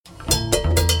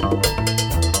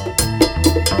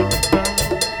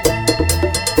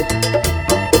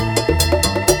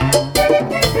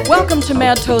Welcome to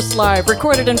Mad Toast Live,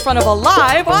 recorded in front of a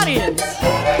live audience.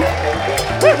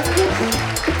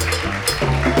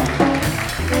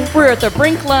 We're at the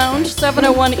Brink Lounge,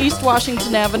 701 East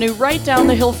Washington Avenue, right down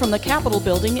the hill from the Capitol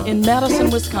Building in Madison,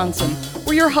 Wisconsin.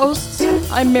 We're your hosts.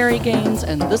 I'm Mary Gaines,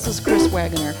 and this is Chris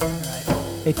Wagoner.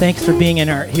 Hey, thanks for being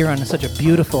here on such a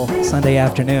beautiful Sunday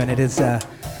afternoon. It is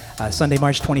Sunday,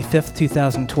 March 25th,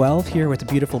 2012, here with the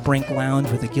beautiful Brink Lounge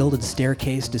with a gilded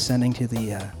staircase descending to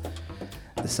the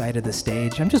side of the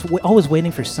stage. I'm just always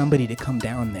waiting for somebody to come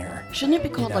down there. Shouldn't it be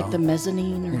called like the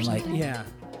mezzanine or something? Yeah,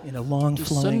 in a long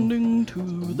Descending to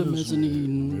the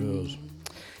mezzanine. Yes.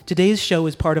 Today's show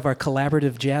is part of our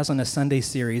collaborative Jazz on a Sunday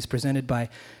series presented by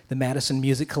the Madison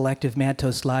Music Collective, Mad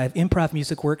Toast Live, Improv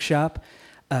Music Workshop,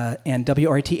 and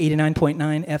WRT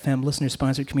 89.9 FM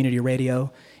listener-sponsored community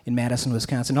radio in Madison,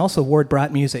 Wisconsin. Also, Ward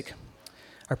Brought Music,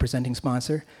 our presenting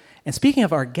sponsor. And speaking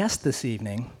of our guest this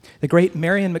evening, the great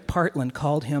Marion McPartland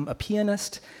called him a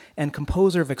pianist and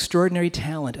composer of extraordinary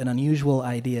talent and unusual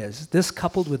ideas. This,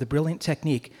 coupled with a brilliant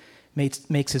technique,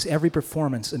 makes his every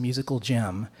performance a musical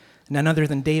gem. None other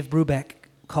than Dave Brubeck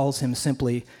calls him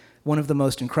simply one of the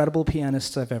most incredible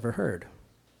pianists I've ever heard.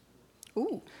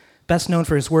 Ooh. Best known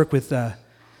for his work with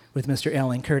Mr.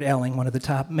 Elling, Kurt Elling, one of the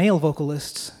top male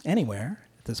vocalists anywhere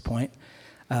at this point.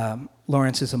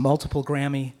 Lawrence is a multiple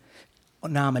Grammy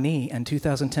nominee and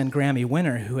 2010 Grammy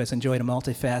winner who has enjoyed a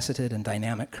multifaceted and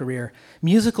dynamic career.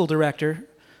 Musical director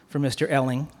for Mr.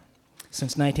 Elling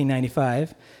since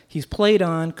 1995. He's played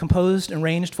on, composed,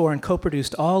 arranged for, and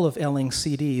co-produced all of Elling's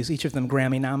CDs, each of them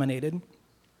Grammy nominated.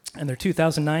 And their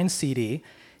 2009 CD,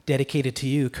 Dedicated to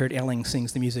You, Kurt Elling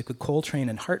Sings the Music with Coltrane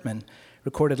and Hartman,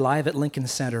 recorded live at Lincoln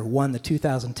Center, won the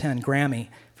 2010 Grammy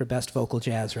for Best Vocal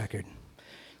Jazz Record.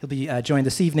 He'll be joined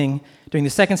this evening during the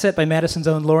second set by Madison's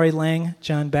own Lori Lang,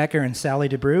 John Becker, and Sally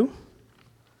DeBrew.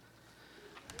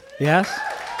 Yes?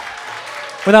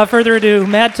 Without further ado,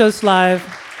 Mad Toast Live,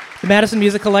 the Madison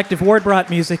Music Collective, Ward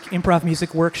Brought Music, Improv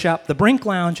Music Workshop, the Brink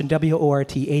Lounge, and WORT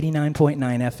 89.9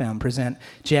 FM present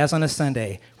Jazz on a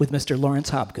Sunday with Mr. Lawrence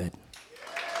Hobgood.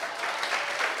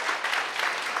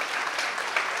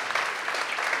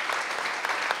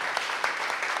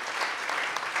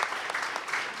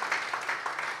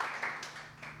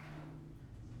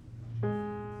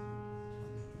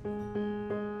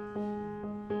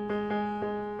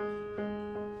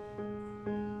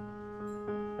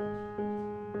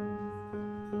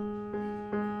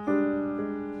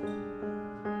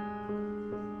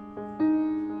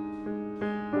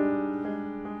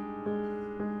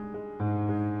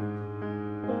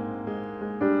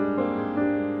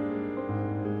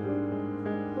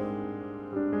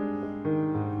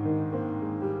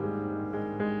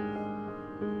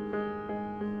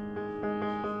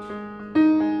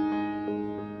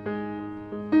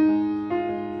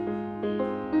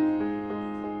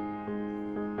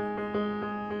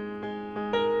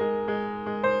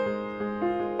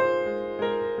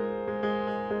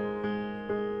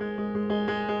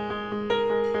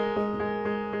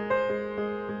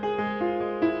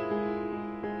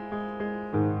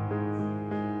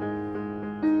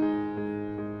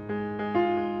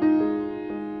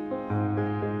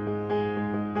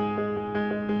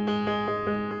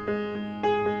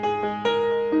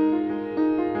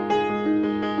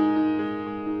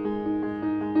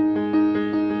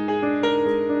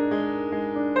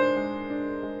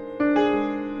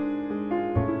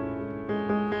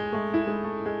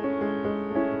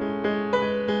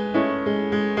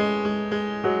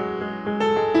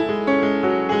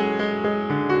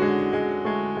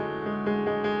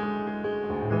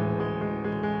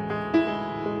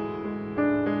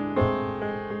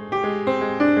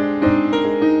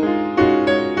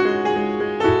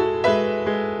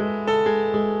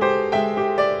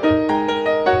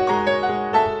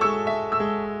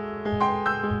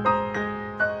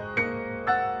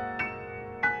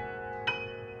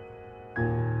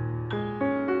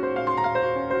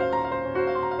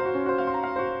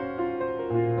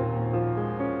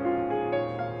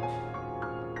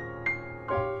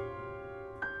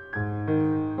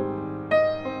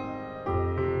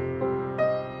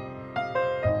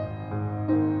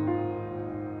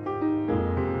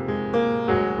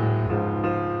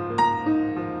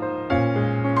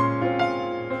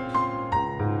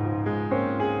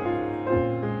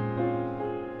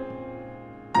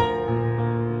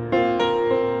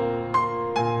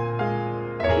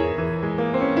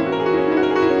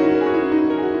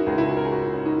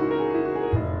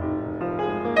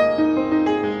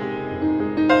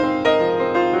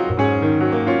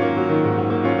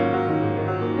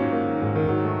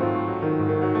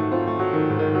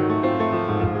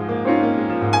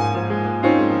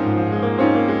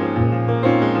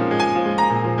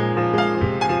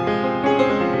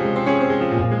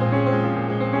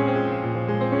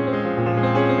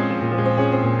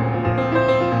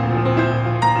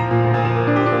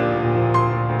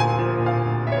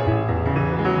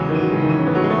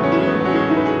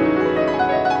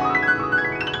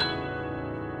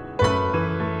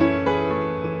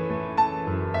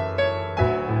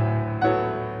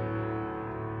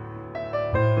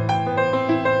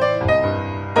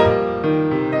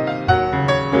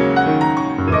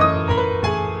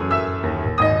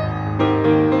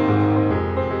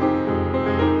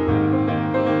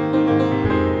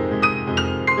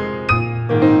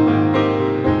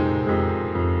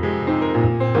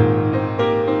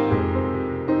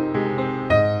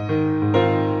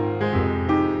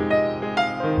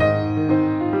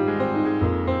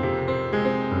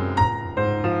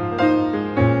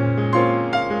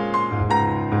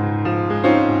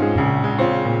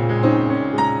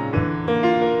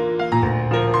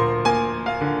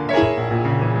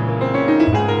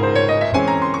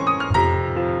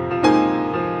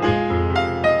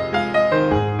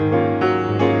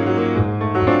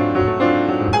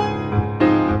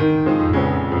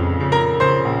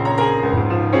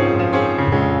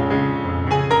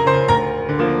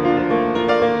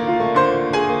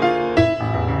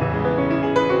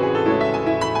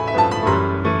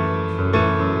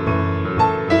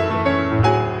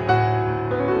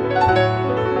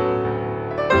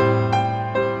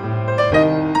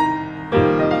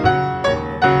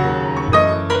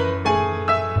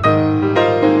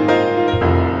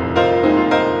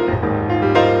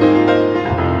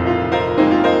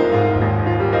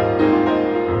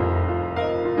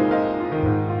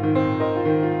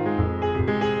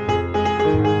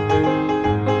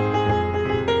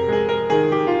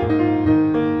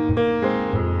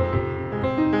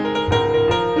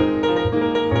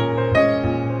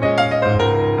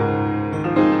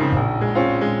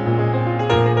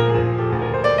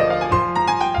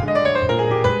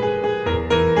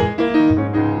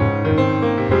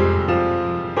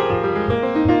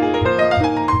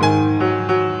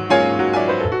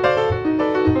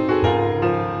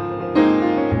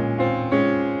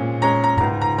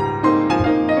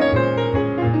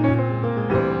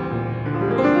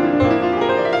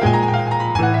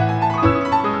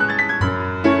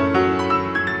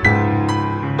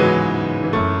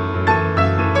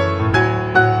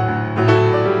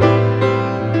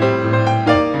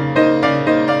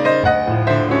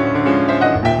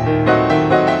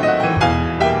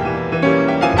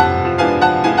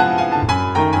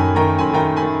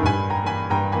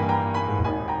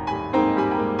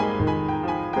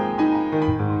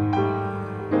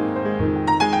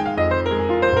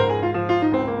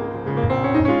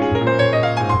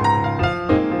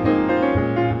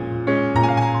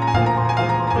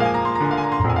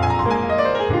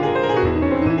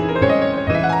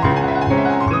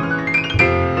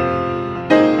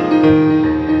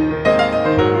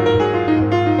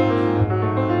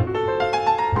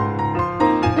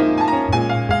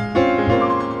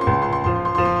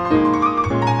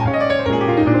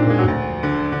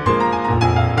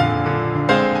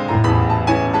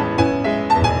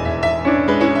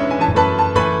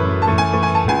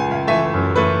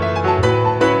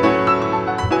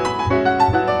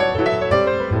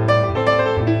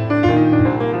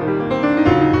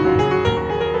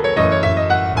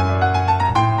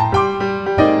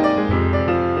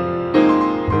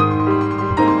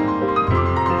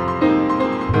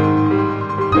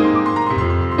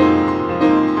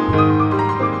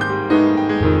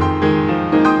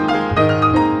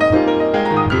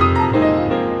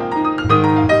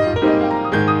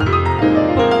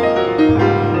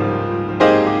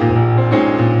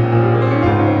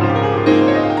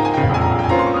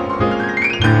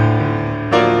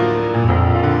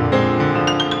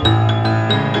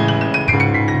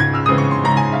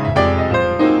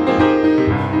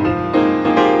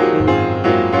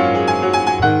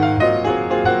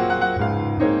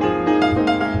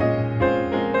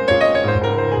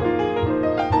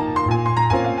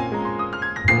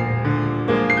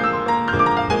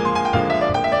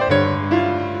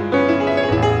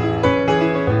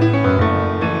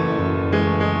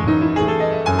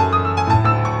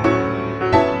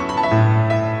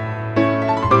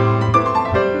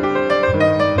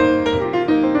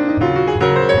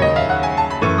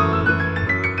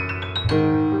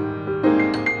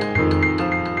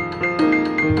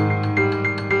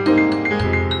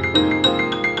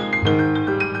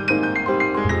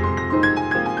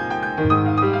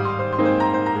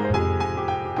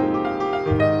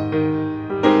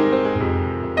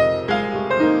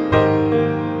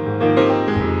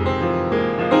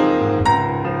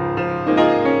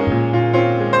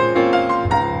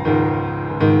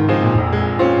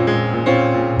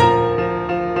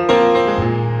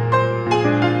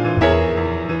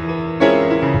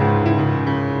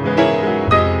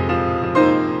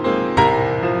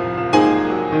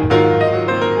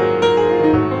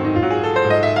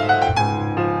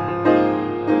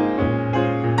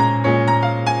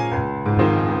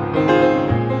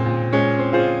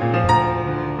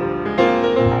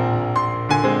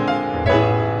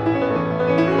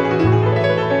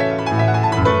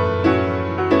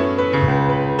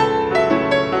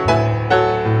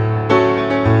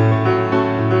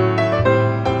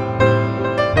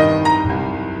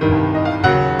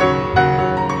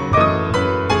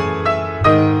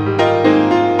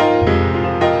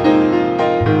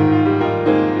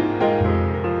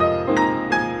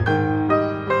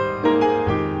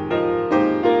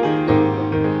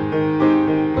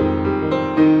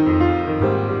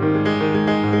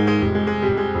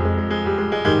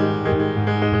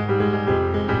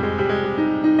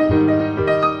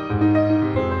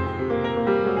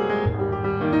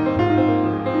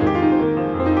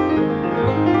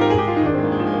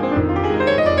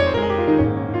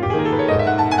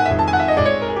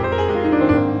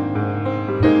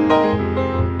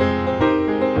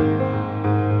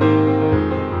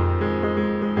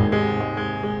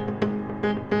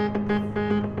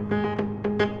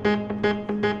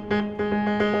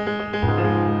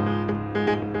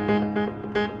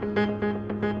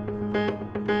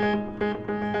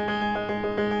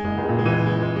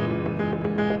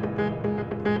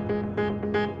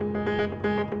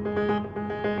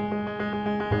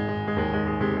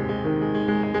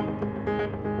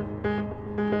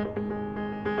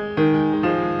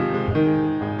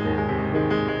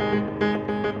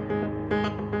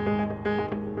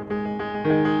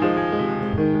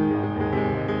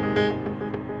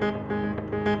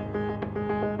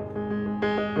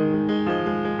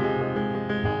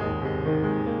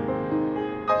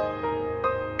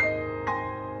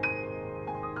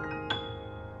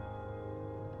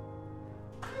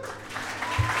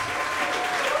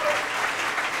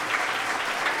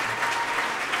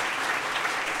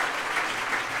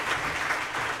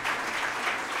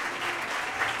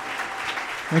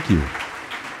 Thank you.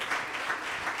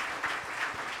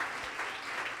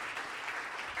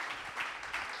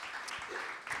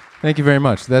 Thank you very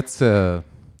much. That's an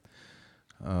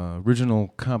original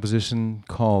composition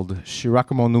called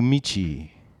Shirakumo no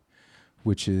Michi,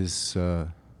 which is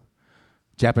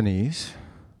Japanese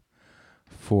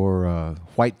for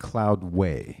White Cloud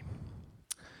Way.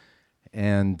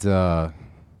 And I'd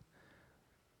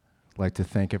like to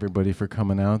thank everybody for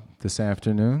coming out this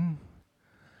afternoon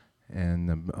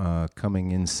and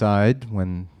coming inside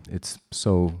when it's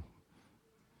so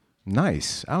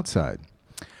nice outside.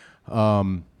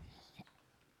 I'm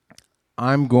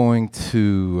going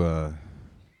to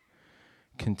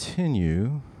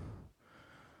continue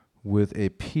with a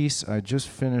piece I just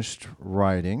finished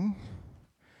writing.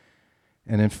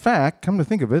 And in fact, come to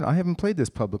think of it, I haven't played this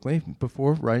publicly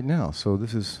before right now. So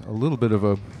this is a little bit of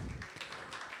a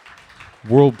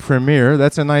world premiere.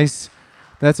 That's a nice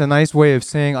way of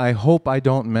saying I hope I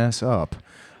don't mess up.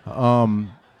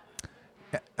 And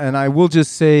I will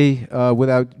just say,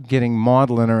 without getting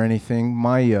maudlin or anything,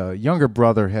 my younger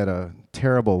brother had a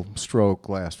terrible stroke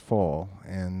last fall,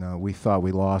 and we thought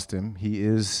we lost him. He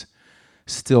is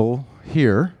still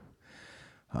here,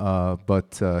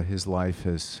 but his life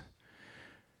has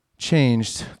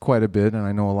changed quite a bit, and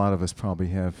I know a lot of us probably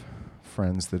have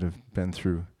friends that have been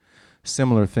through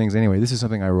similar things. Anyway, this is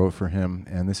something I wrote for him,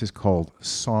 and this is called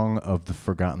Song of the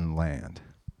Forgotten Land.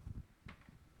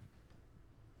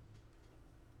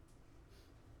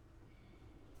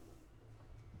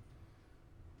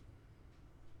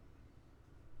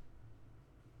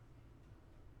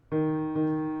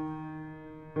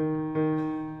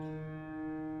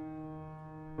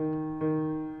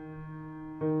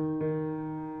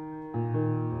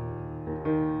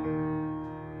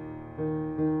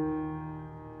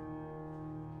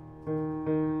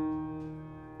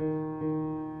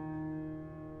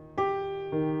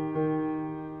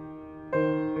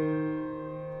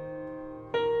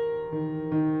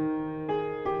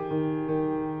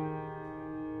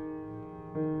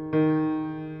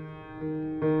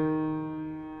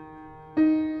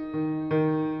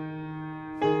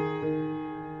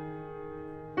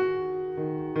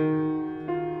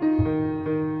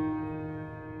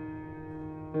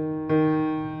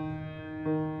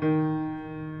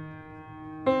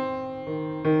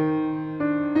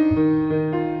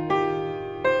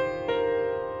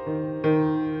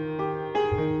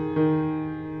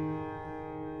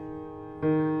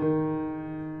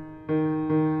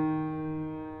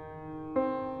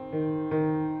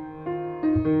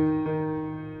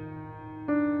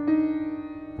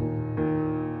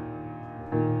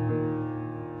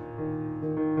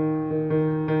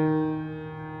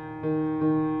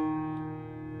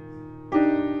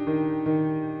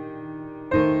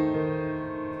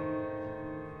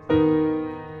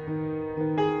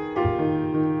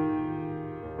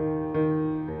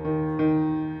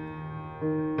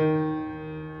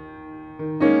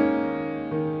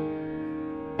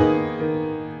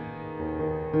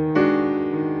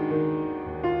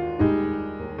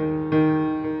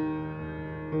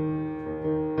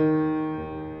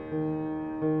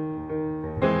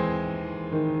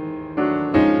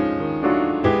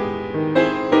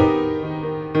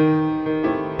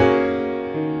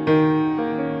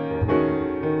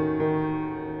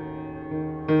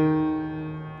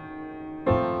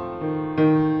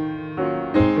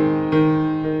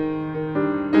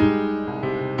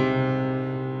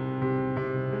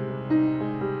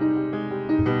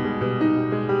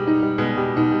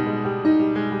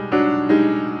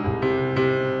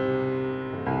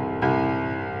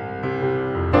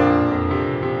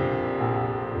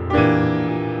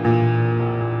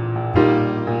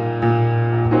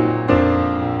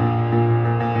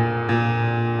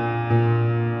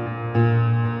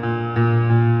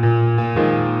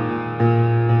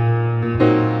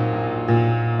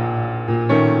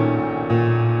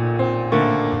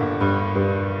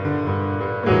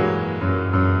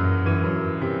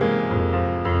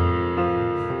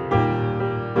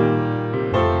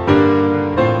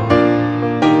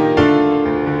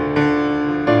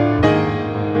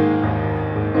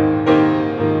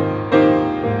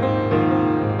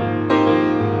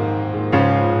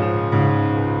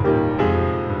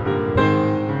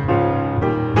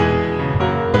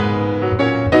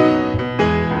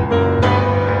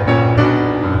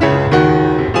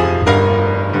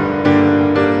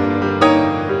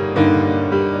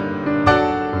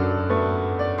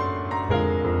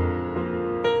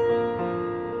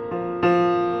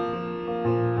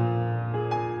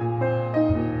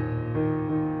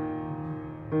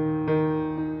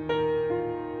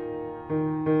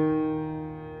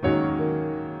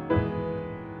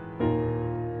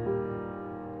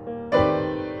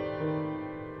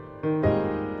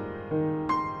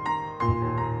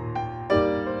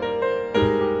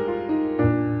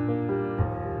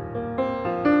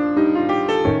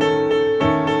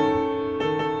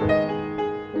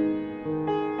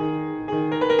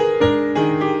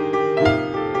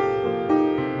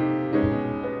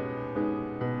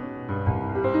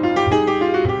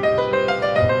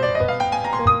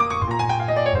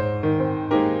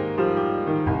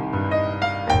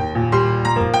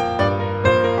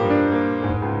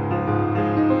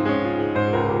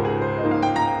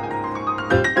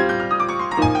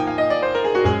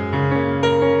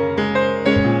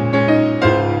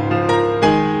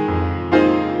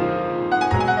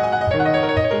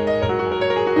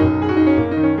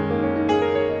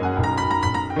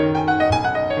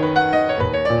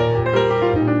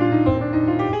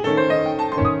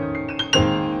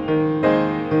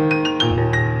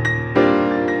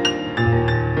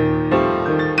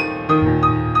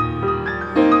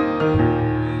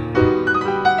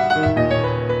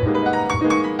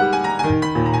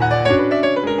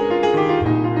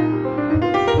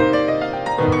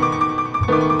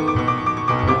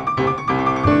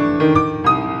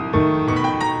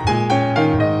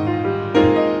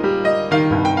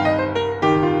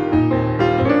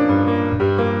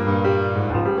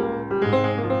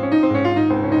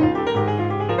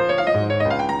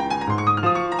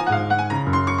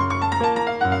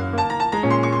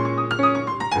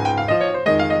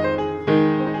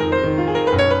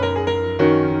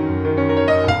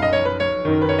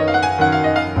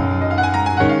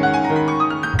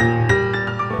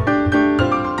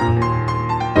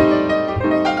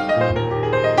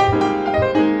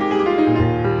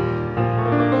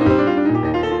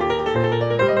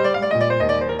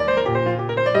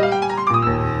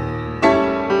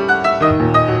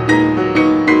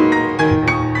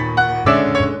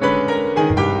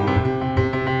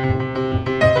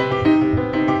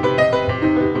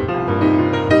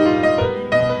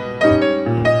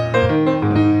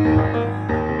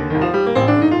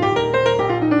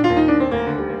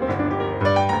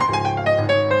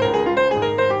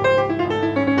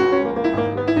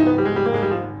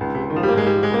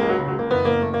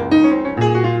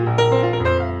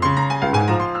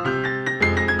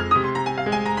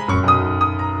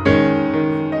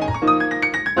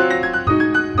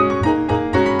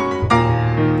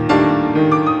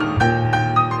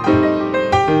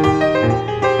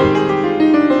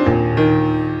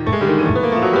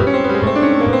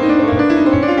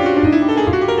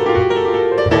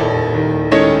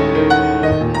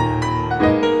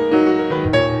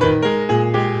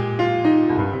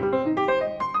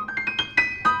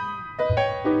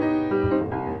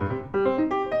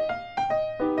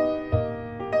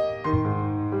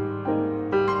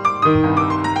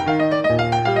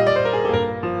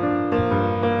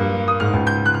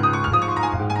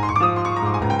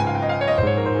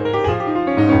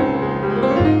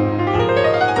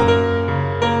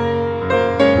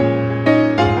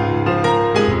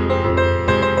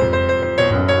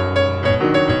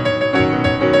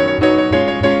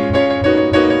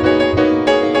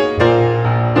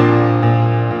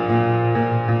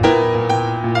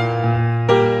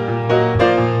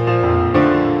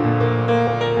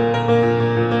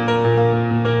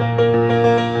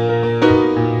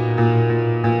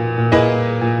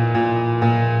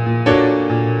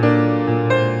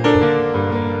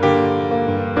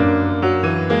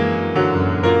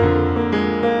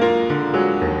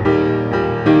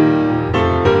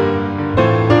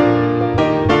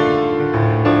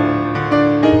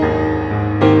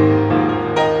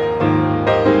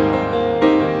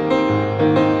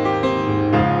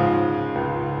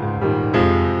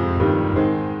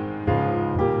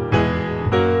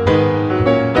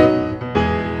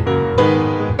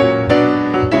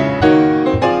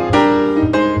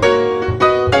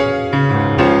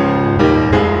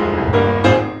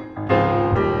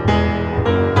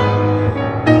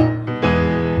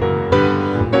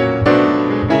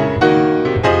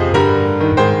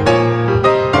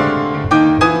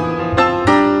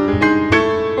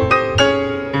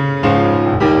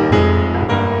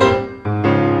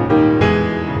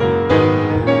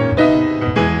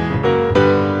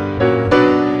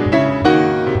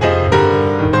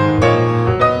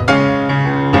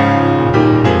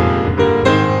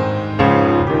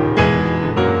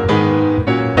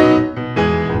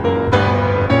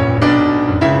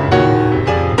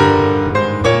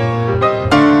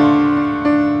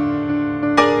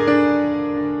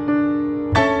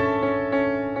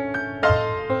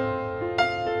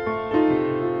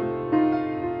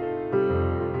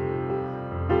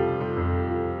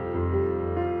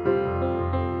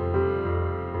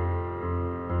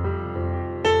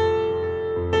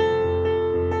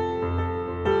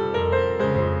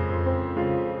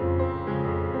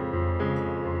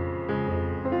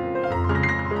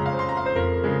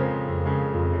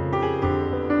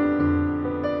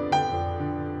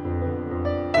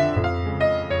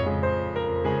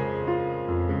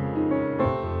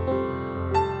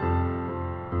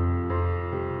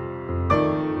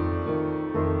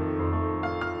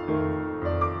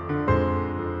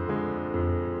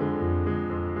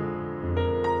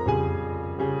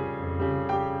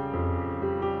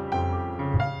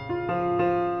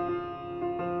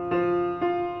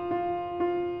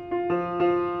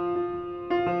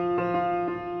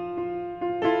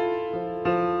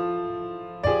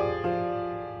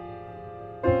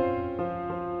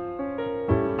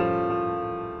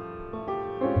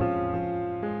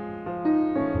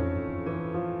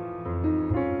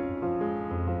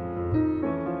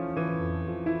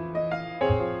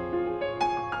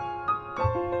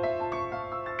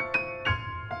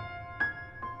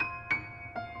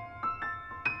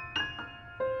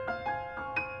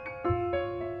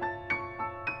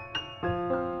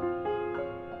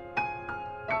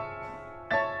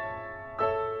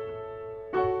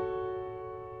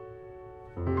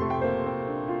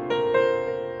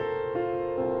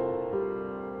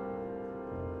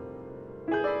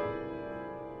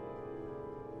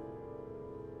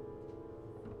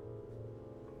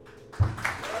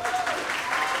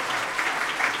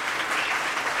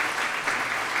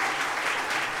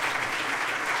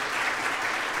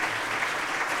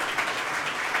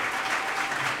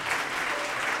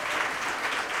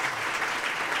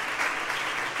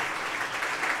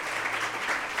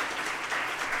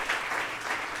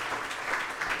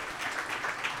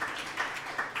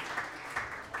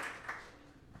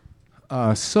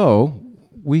 So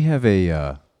we have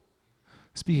a,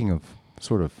 speaking of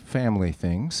sort of family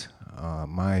things,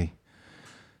 my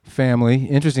family,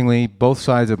 interestingly, both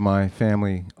sides of my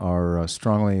family are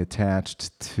strongly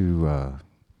attached to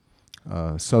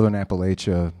southern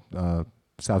Appalachia,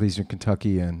 southeastern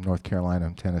Kentucky, and North Carolina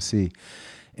and Tennessee.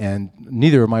 And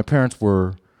neither of my parents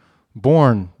were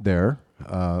born there.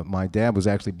 My dad was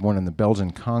actually born in the Belgian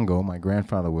Congo. My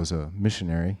grandfather was a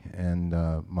missionary, and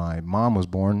my mom was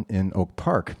born in Oak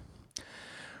Park.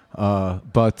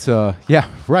 Yeah,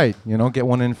 right. You know, get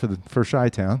one in for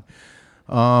Chi-Town.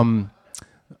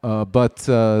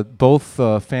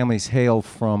 Both families hail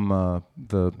from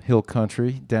the hill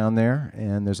country down there,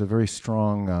 and there's a very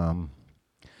strong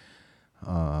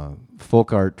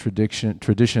folk art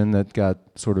tradition that got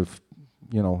sort of,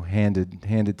 you know,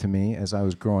 handed to me as I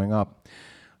was growing up.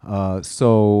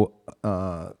 So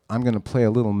I'm going to play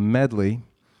a little medley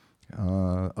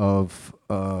of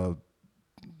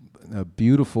a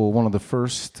beautiful, one of the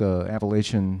first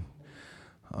Appalachian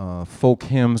folk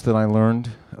hymns that I learned,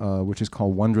 which is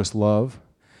called Wondrous Love.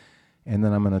 And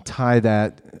then I'm going to tie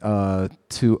that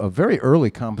to a very early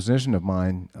composition of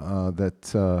mine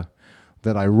that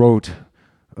I wrote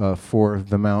for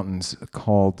the mountains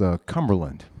called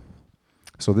Cumberland.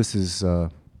 So this is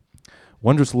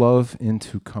Wondrous Love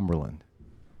into Cumberland.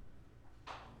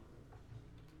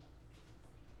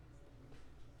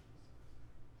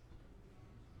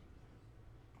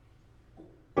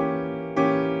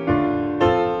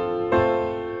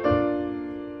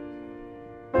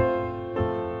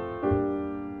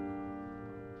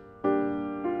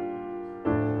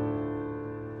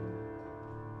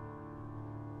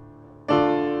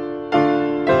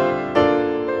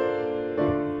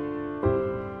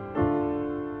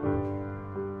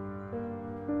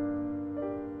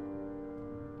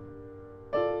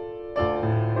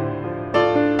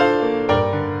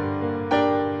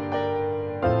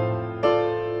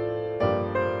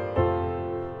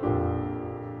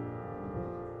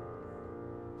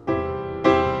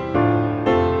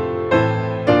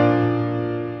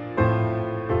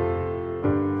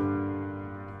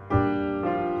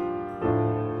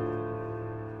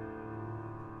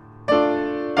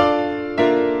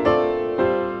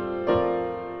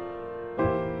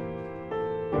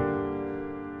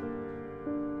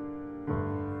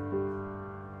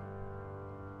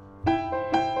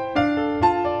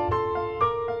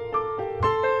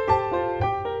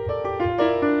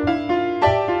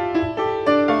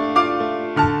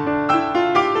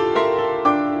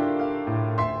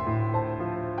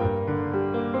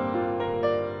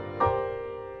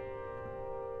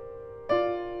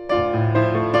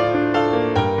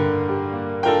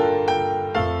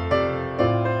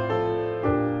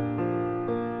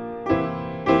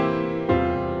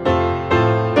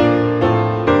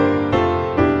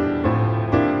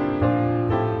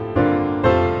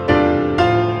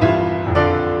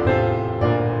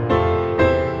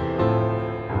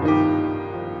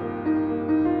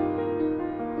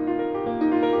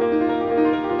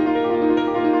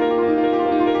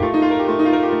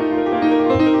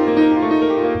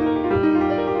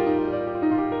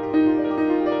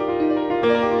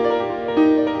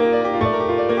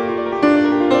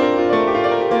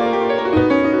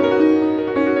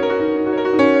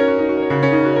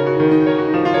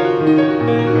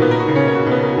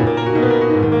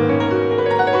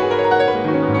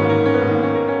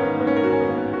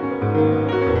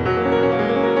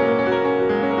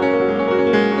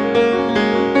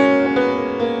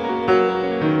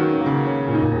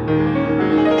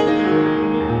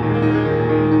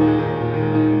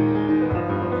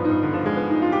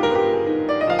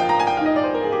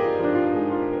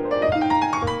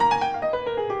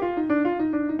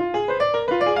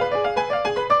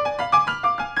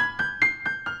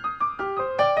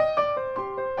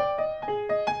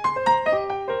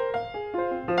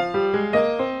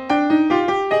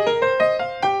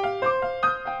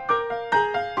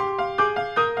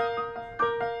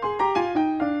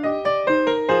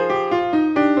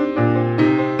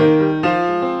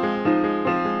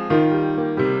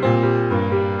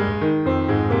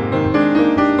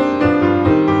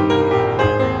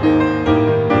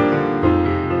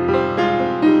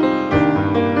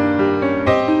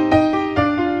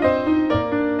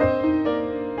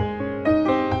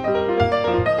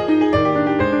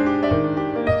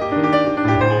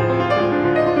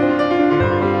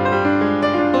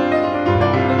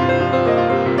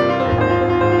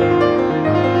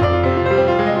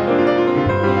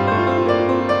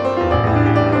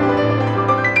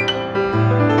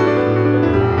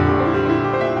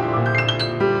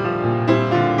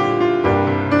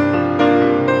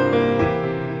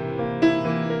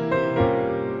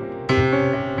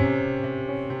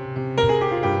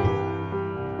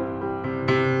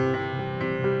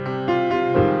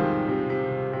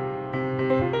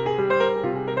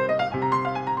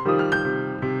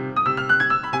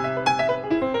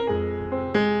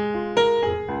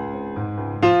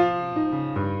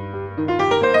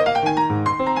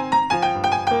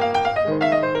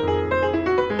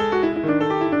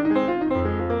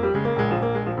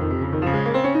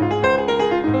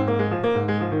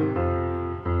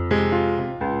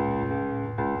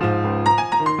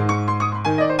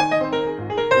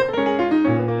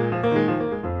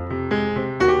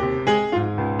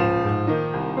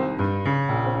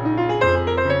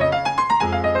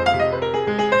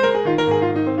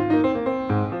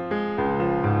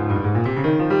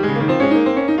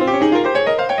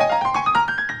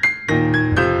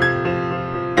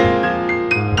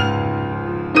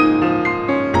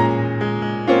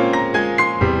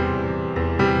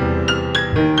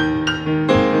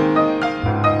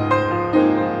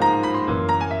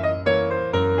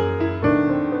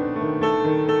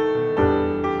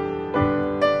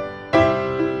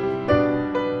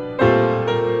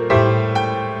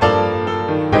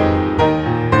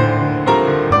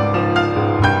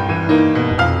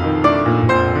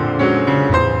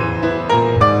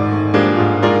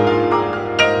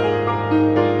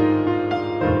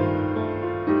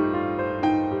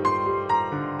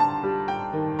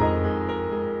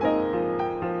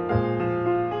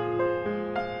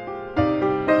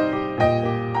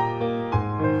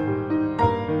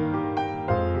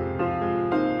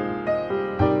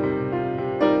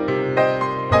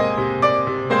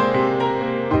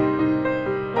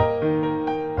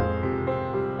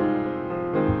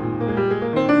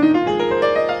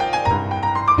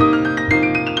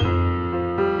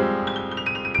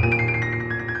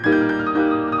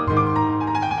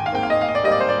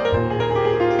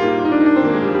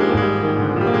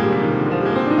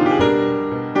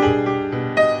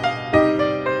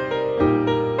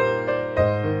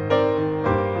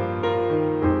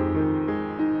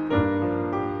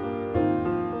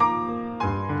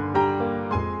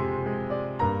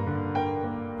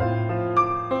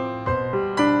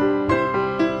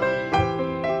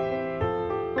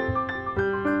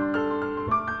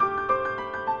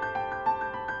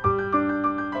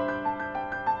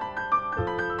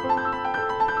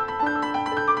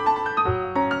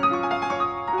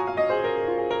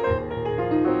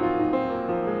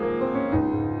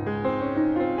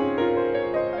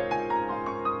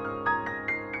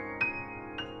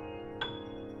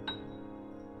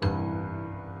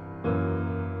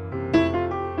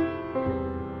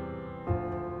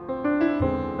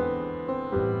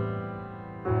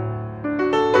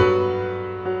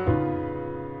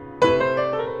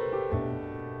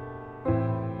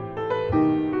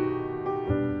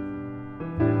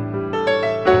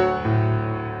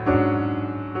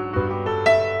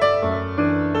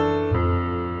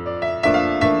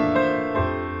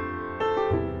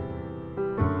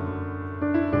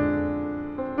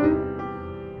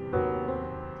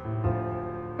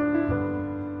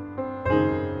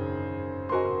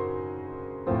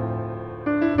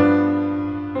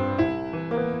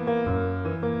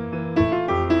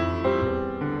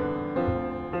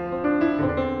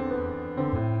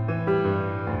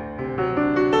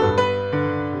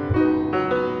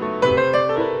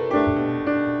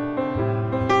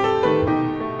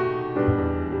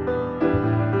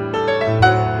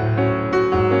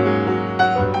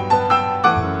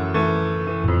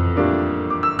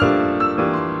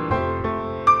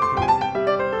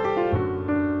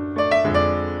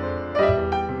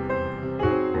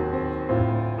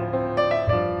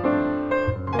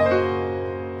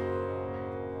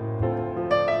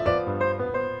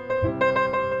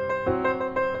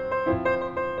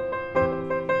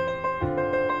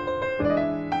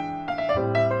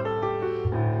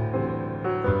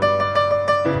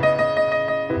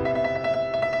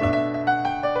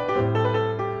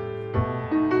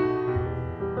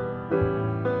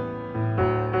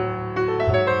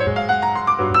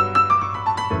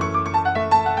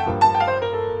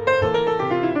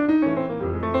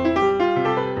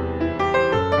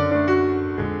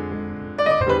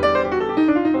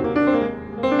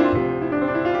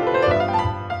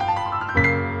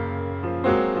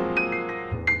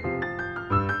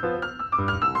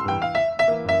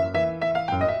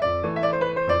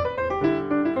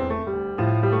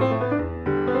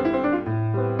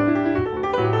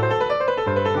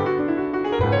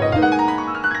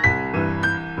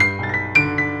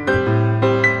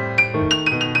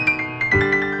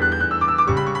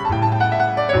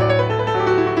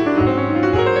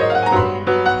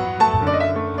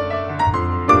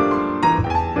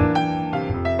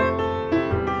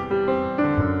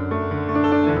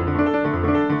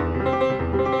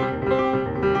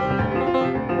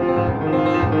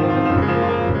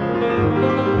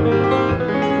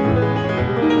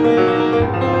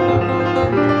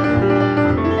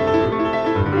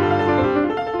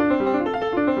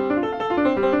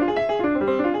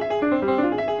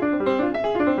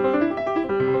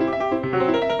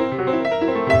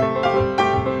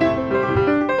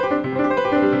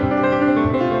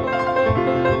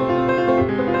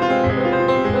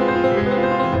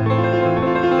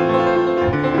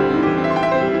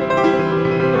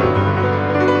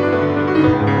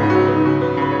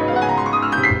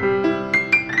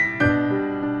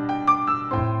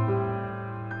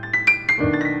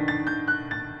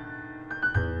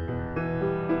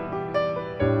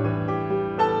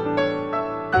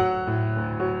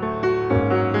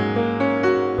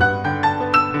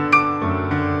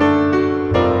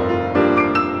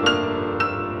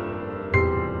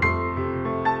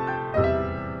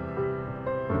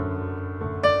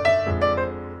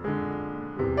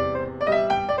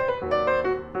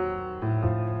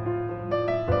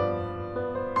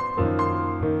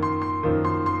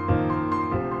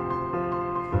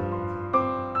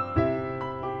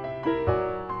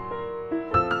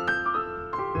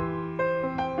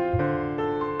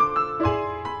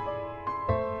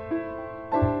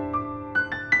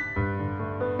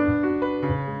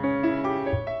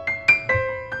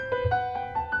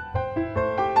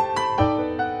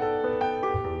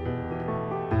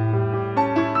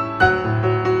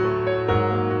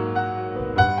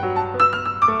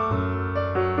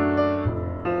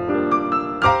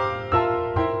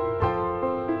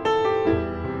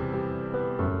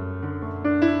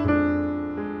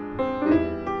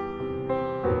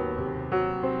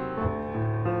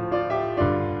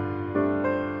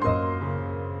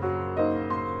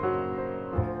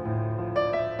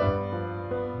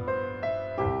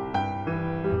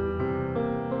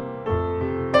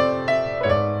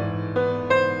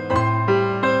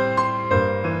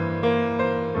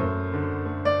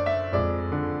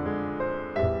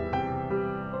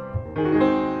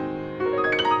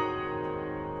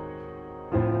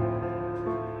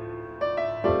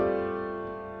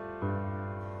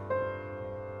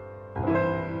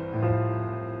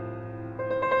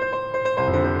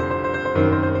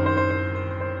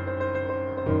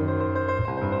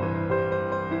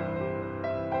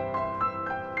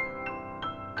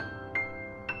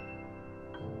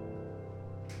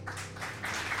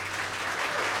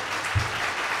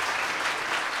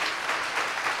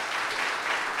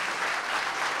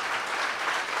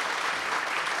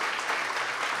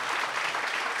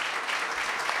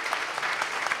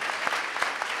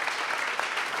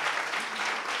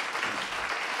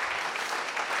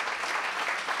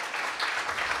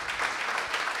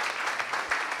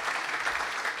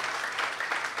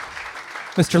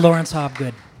 Mr. Lawrence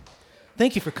Hobgood,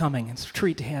 thank you for coming. It's a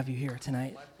treat to have you here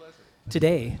tonight. My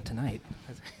pleasure. Tonight.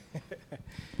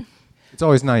 It's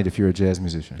always night if you're a jazz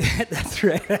musician. That's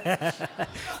right.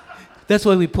 That's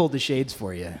why we pulled the shades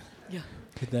for you. Yeah.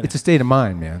 It's a state of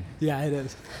mind, man. Yeah, it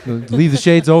is. Leave the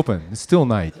shades open. It's still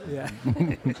night. Yeah.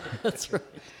 That's right.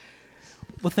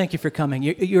 Well, thank you for coming.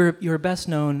 You're best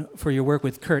known for your work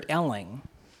with Kurt Elling,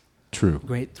 True.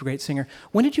 great singer.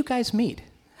 When did you guys meet?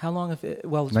 How long have it?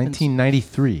 Well, it's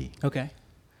 1993. Okay.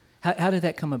 How did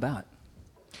that come about?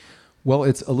 Well,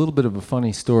 it's a little bit of a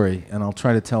funny story, and I'll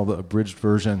try to tell the abridged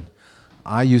version.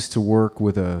 I used to work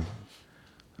with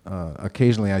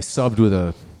occasionally I subbed with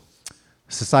a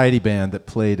society band that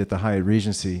played at the Hyatt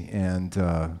Regency, and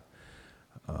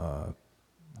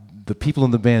the people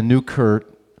in the band knew Kurt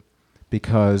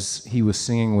because he was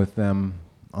singing with them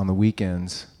on the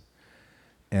weekends,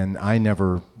 and I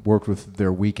never worked with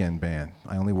their weekend band.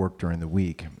 I only worked during the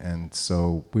week, and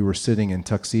so we were sitting in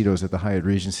tuxedos at the Hyatt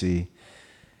Regency,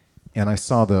 and I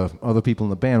saw the other people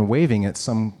in the band waving at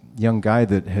some young guy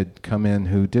that had come in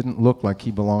who didn't look like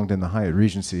he belonged in the Hyatt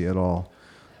Regency at all.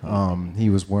 He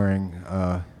was wearing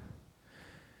a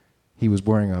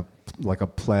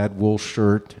plaid wool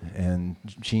shirt and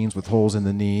jeans with holes in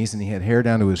the knees, and he had hair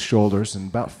down to his shoulders and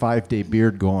about 5-day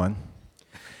beard going.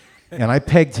 And I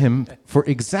pegged him for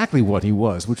exactly what he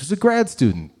was, which was a grad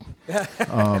student.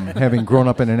 Having grown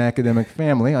up in an academic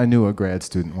family, I knew a grad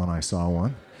student when I saw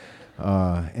one.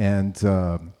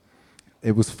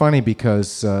 It was funny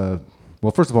because,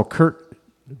 well, first of all, Kurt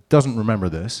doesn't remember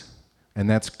this, and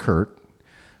that's Kurt.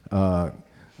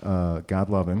 God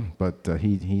love him, but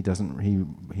he doesn't.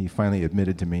 He finally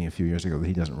admitted to me a few years ago that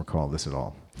he doesn't recall this at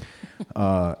all.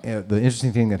 The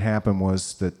interesting thing that happened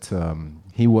was that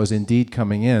he was indeed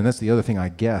coming in. That's the other thing I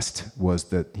guessed, was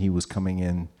that he was coming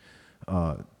in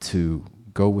to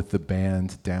go with the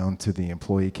band down to the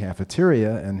employee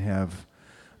cafeteria and have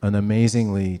an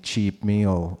amazingly cheap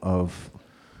meal of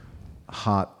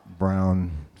hot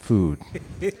brown food.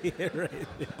 Yeah, right.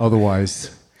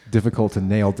 Otherwise difficult to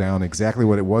nail down exactly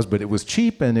what it was, but it was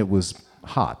cheap and it was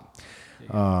hot.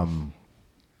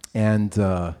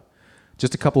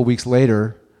 Just a couple of weeks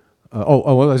later, what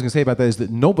I was going to say about that is that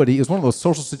nobody, it's one of those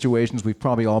social situations, we've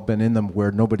probably all been in them,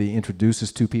 where nobody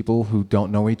introduces two people who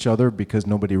don't know each other because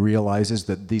nobody realizes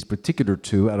that these particular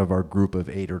two out of our group of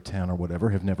 8 or 10 or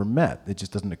whatever have never met. It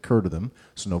just doesn't occur to them,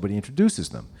 so nobody introduces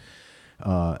them.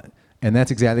 And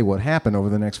that's exactly what happened over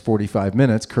the next 45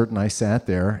 minutes. Kurt and I sat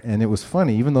there, and it was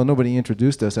funny. Even though nobody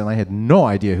introduced us, and I had no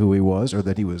idea who he was or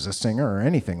that he was a singer or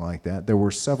anything like that, there were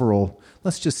several,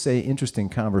 let's just say, interesting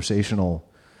conversational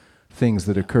things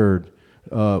that occurred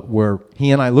where he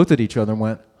and I looked at each other and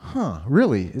went, huh,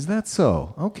 really? Is that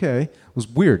so? Okay. It was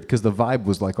weird because the vibe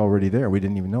was like already there. We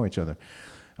didn't even know each other.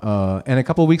 And a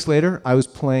couple of weeks later, I was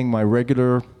playing my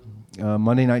regular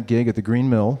Monday night gig at the Green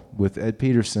Mill with Ed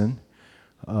Peterson.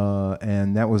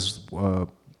 And that was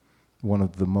one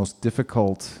of the most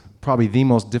difficult, probably the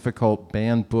most difficult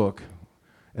band book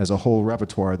as a whole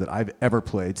repertoire that I've ever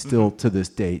played, still to this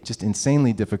date. Just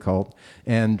insanely difficult.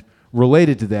 And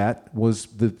related to that was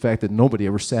the fact that nobody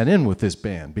ever sat in with this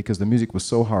band because the music was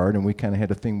so hard and we kind of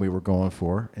had a thing we were going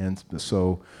for. And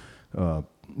so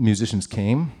musicians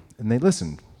came and they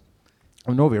listened.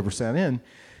 Nobody ever sat in.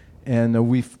 And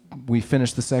we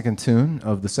finished the second tune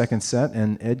of the second set,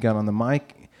 and Ed got on the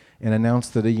mic and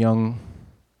announced that a young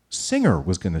singer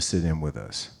was going to sit in with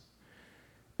us.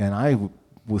 And I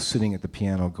was sitting at the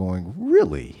piano going,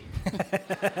 really?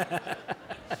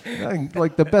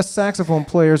 Like the best saxophone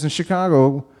players in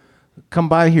Chicago come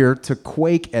by here to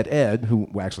quake at Ed, who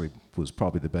actually was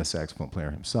probably the best saxophone player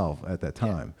himself at that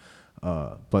time.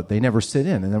 Yeah. But they never sit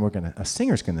in, and then a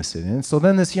singer's going to sit in. So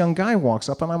then this young guy walks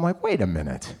up, and I'm like, wait a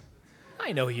minute.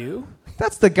 I know you.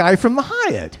 That's the guy from the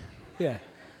Hyatt. Yeah.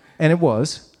 And it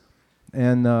was.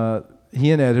 And he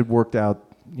and Ed had worked out,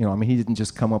 he didn't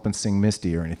just come up and sing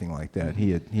Misty or anything like that. He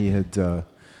had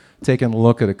taken a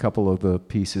look at a couple of the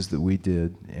pieces that we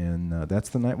did, and that's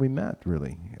the night we met,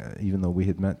 really, even though we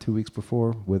had met 2 weeks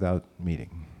before without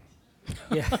meeting.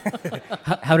 Yeah.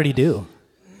 How did he do?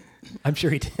 I'm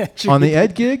sure he did. On the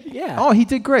Ed gig? Yeah. Oh, he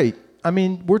did great. I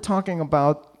mean, we're talking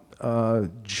about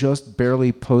just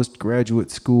barely postgraduate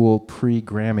school,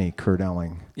 pre-Grammy Kurt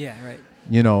Elling. Yeah, right.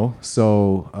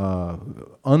 So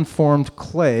unformed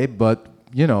clay, but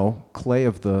clay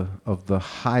of the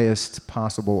highest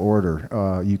possible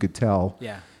order. You could tell,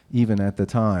 yeah, even at the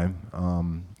time.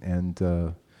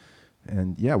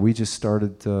 And yeah, we just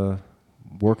started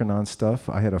working on stuff.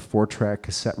 I had a 4-track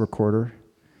cassette recorder.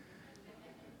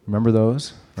 Remember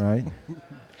those, right?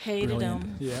 Hated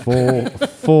them. Yeah.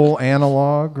 Full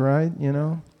analog, right?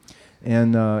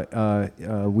 and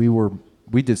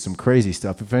we did some crazy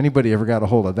stuff. If anybody ever got a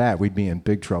hold of that, we'd be in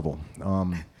big trouble.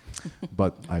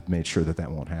 But I've made sure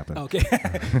that won't happen. Okay.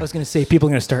 I was going to say, people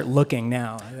are going to start looking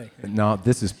now. No,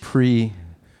 this is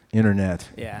pre-internet.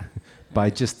 Yeah. By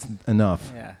just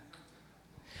enough. Yeah.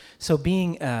 So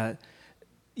being,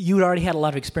 you already had a lot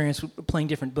of experience playing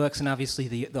different books, and obviously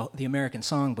the American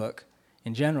Songbook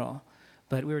in general.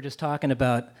 But we were just talking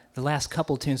about the last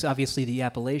couple tunes, obviously the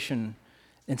Appalachian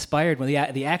inspired, well,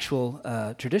 the actual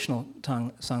traditional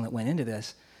song that went into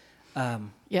this.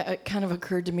 Yeah, it kind of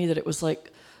occurred to me that it was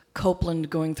like Copeland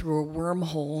going through a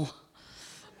wormhole.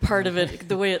 Part of it,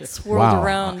 the way it swirled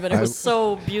around, but it was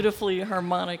so beautifully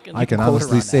harmonic. And I can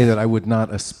honestly say that I would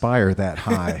not aspire that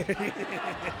high.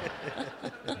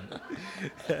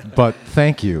 But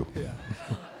thank you. Yeah.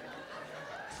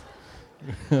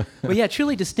 But yeah,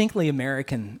 truly distinctly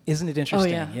American, isn't it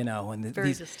interesting? Oh, yeah. You know, and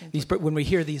Very distinctly. when we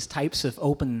hear these types of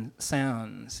open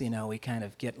sounds, you know, we kind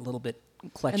of get a little bit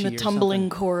clutchy. And the tumbling something.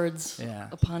 chords Yeah.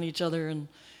 upon each other, and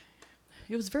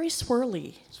it was very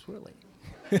swirly.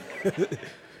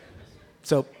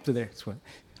 So there, swirly.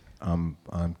 I'm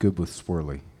good with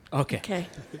swirly. Okay.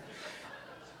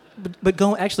 But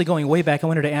going way back, I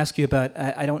wanted to ask you about.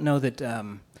 I don't know that.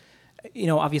 You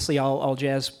know, obviously, all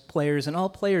jazz players and all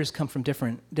players come from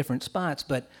different spots.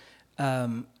 But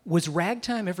was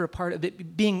ragtime ever a part of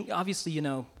it? Being obviously, you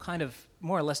know, kind of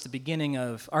more or less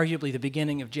arguably the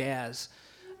beginning of jazz.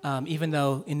 Even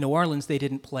though in New Orleans they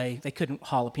couldn't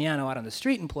haul a piano out on the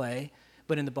street and play.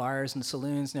 But in the bars and the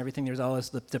saloons and everything, there's always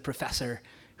the professor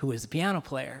who was the piano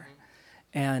player.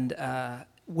 And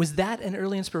was that an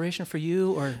early inspiration for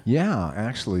you, or? Yeah,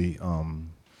 actually,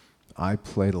 I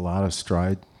played a lot of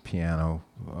stride piano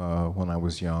when I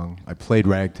was young. I played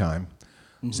ragtime,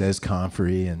 Zez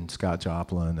Comfrey and Scott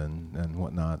Joplin and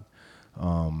whatnot,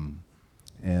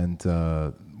 and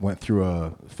went through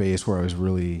a phase where I was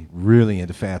really, really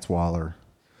into Fats Waller,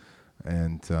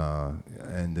 and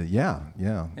yeah,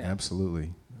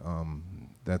 absolutely.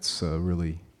 That's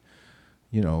really,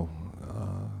 you know,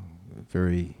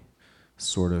 very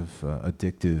sort of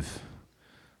addictive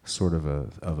sort of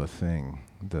a thing,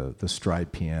 the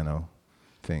stride piano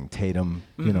thing. Tatum,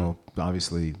 you know,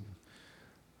 obviously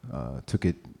took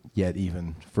it yet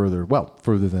even further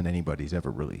than anybody's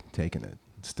ever really taken it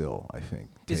still, I think.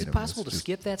 Is it possible to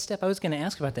skip that step? I was going to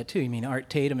ask about that too. You mean Art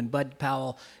Tatum and Bud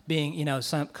Powell being, you know,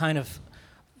 some kind of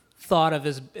thought of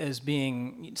as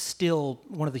being still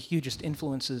one of the hugest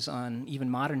influences on even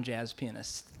modern jazz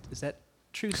pianists. Is that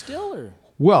true still, or?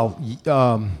 Well,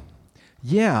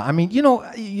 yeah. I mean, you know,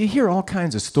 you hear all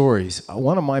kinds of stories.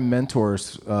 One of my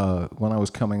mentors when I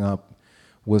was coming up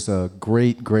was a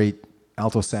great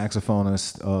alto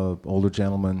saxophonist, older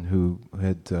gentleman who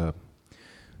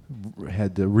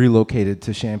had relocated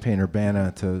to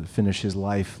Champaign-Urbana to finish his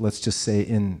life, let's just say,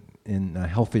 in a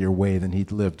healthier way than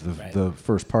he'd lived the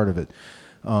first part of it.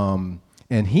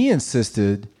 And he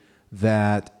insisted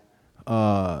that,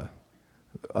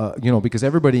 you know, because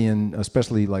everybody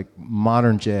especially like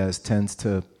modern jazz tends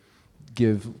to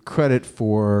give credit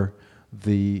for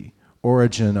the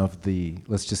origin of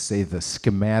let's just say the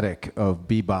schematic of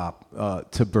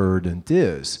bebop to Bird and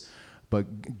Diz.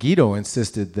 But Guido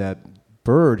insisted that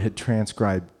Bird had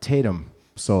transcribed Tatum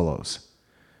solos.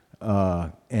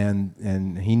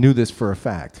 And he knew this for a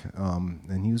fact,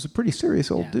 and he was a pretty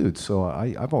serious old dude. So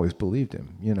I've always believed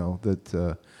him. You know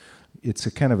that it's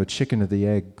a kind of a chicken or the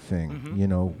egg thing. You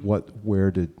know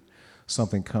where did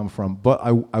something come from? But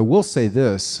I will say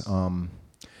this: I'm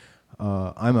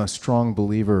a strong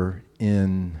believer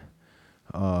in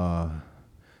the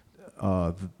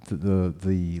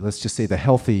let's just say the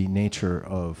healthy nature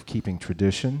of keeping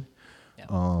tradition.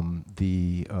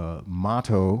 The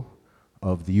motto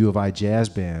of the U of I jazz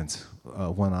bands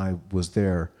when I was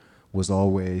there was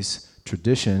always,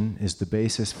 tradition is the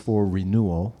basis for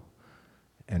renewal,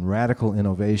 and radical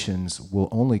innovations will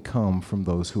only come from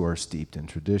those who are steeped in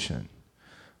tradition.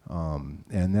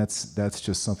 And that's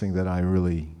just something that I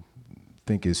really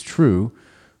think is true,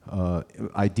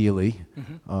 ideally.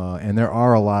 And there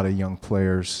are a lot of young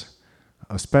players,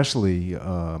 especially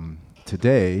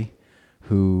today,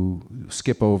 who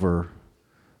skip over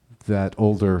that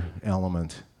older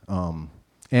element,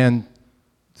 and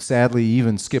sadly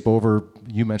even skip over.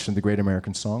 You mentioned the Great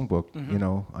American Songbook. You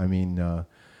know, I mean,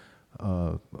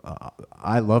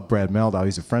 I love Brad Mehldau.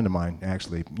 He's a friend of mine,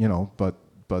 actually. You know, but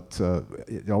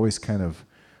it always kind of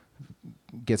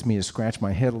gets me to scratch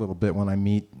my head a little bit when I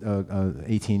meet a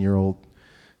 18-year-old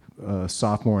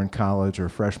sophomore in college or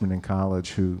freshman in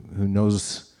college who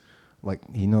knows. Like,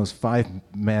 he knows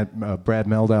 5 Brad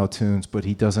Mehldau tunes, but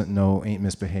he doesn't know Ain't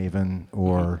Misbehavin'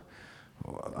 or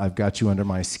I've got you under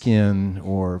my skin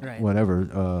or Right.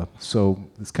 whatever. So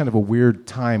it's kind of a weird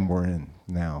time we're in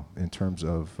now in terms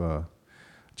of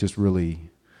just really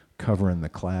covering the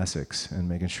classics and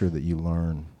making sure that you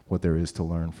learn what there is to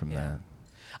learn from that.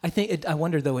 I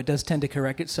wonder, though, it does tend to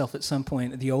correct itself at some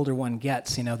point. The older one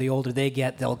gets, the older they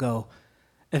get, they'll go,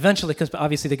 eventually, because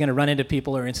obviously they're going to run into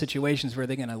people or in situations where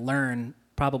they're going to learn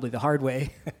probably the hard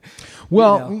way.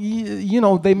 Well,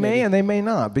 they may and they may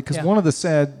not, because Yeah. one of the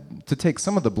sad, to take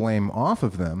some of the blame off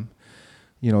of them,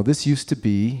 this used to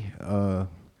be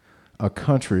a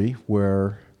country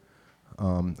where,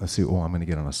 let's see, I'm going to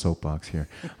get on a soapbox here.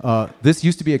 This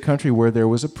used to be a country where there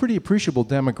was a pretty appreciable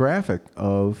demographic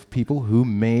of people who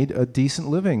made a decent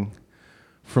living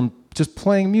from just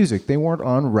playing music. They weren't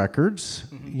on records,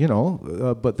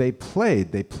 but they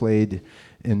played. They played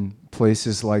in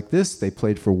places like this. They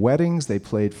played for weddings. They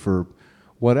played for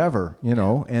whatever,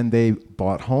 and they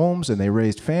bought homes and they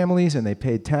raised families and they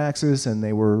paid taxes and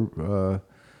they were,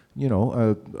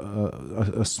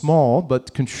 a small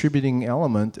but contributing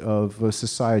element of a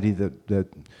society that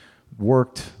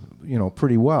worked,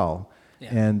 pretty well. Yeah.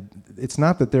 And it's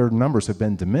not that their numbers have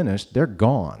been diminished. They're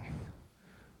gone.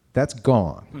 That's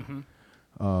gone.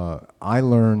 Mm-hmm. I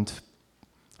learned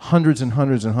hundreds and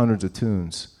hundreds and hundreds of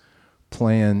tunes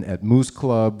playing at Moose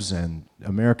Clubs and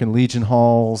American Legion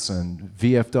Halls and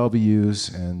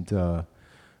VFWs. And,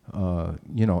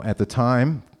 at the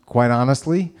time, quite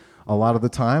honestly, a lot of the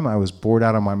time I was bored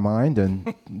out of my mind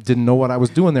and didn't know what I was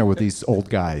doing there with these old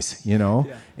guys, Yeah.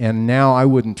 And now I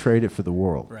wouldn't trade it for the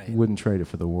world. Right. Wouldn't trade it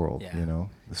for the world, Yeah.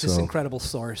 It's this incredible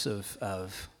source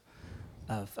of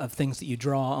things that you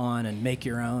draw on and make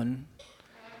your own.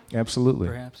 Absolutely.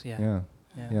 Perhaps, yeah.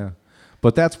 Yeah.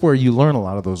 But that's where you learn a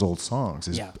lot of those old songs,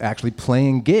 is Yeah. actually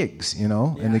playing gigs,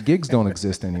 and the gigs don't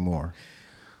exist anymore.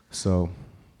 So,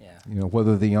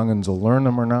 whether the young'uns will learn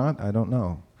them or not, I don't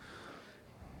know.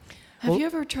 Have you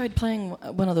ever tried playing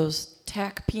one of those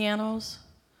tack pianos?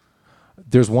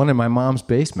 There's one in my mom's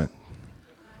basement.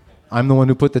 I'm the one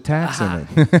who put the tacks in it.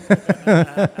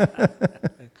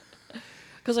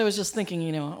 Because I was just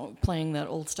thinking, playing that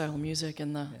old style music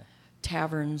in the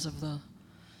taverns of the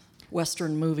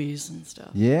Western movies and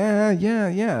stuff.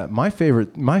 Yeah. My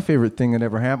favorite thing that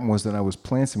ever happened was that I was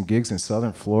playing some gigs in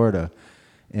southern Florida,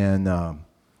 and a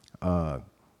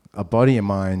buddy of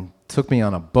mine took me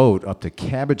on a boat up to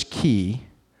Cabbage Key.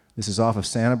 This is off of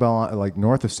Sanibel, like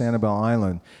north of Sanibel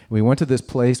Island. We went to this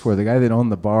place where the guy that owned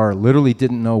the bar literally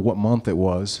didn't know what month it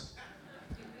was.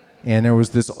 And there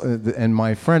was this, and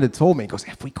my friend had told me, he goes,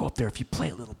 if we go up there, if you play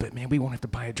a little bit, man, we won't have to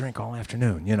buy a drink all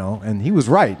afternoon, And he was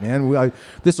right, man.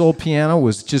 This old piano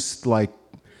was just like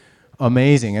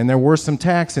amazing, and there were some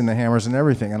tacks in the hammers and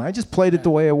everything, and I just played it the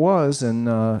way it was,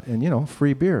 and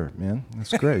free beer, man.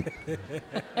 That's great.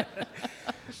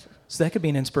 So that could be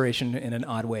an inspiration in an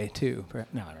odd way, too.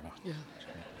 No, I don't know. Yeah.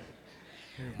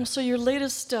 Well, so your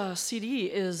latest CD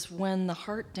is When the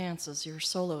Heart Dances, your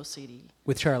solo CD.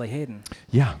 With Charlie Hayden.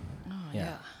 Yeah. Oh,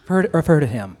 yeah. I've heard of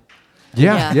him.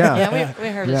 Yeah. Yeah, we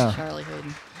heard Yeah. it's Charlie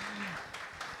Hayden.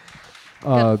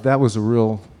 That was a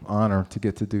real honor to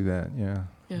get to do that, yeah.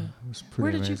 Yeah. It was pretty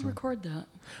Where did amazing. you record that?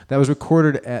 That was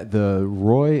recorded at the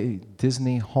Roy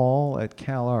Disney Hall at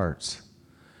Cal Arts.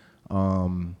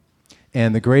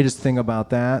 And the greatest thing about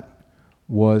that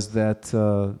was that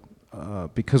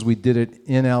because we did it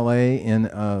in L.A.,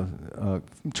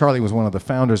 Charlie was one of the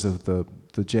founders of the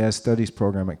Jazz Studies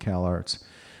program at Cal Arts.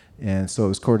 And so it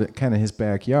was kind of his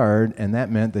backyard, and that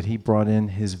meant that he brought in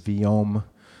his Viome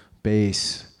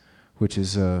bass, which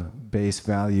is a bass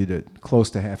valued at close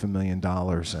to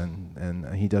 $500,000, and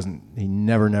he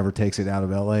never takes it out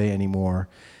of L.A. anymore.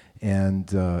 And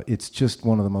it's just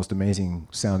one of the most amazing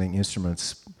sounding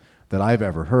instruments that I've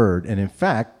ever heard. And in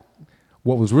fact,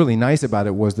 what was really nice about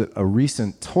it was that a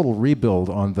recent total rebuild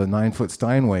on the 9-foot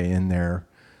Steinway in there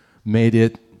made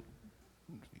it,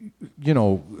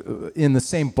 in the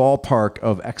same ballpark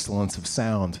of excellence of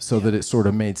sound, so that it sort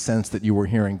of made sense that you were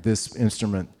hearing this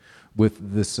instrument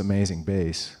with this amazing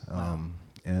bass.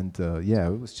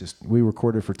 It was just, we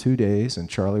recorded for 2 days, and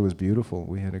Charlie was beautiful.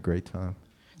 We had a great time.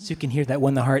 So you can hear that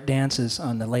When the Heart Dances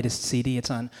on the latest CD.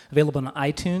 It's available on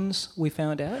iTunes, we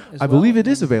found out. I believe it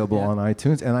is available on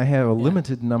iTunes, and I have a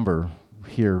limited number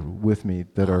here with me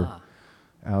that are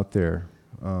out there.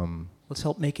 Let's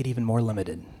help make it even more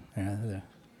limited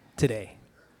today.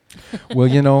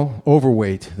 Well,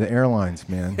 overweight, the airlines,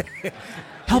 man.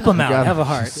 Help them out. Have a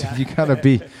heart.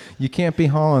 You can't be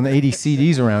hauling 80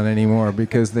 CDs around anymore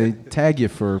because they tag you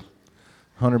for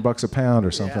 $100 a pound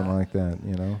or something like that,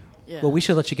 Yeah. Well, we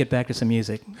should let you get back to some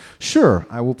music. Sure,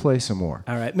 I will play some more.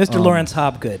 All right, Mr. Lawrence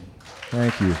Hobgood.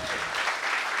 Thank you.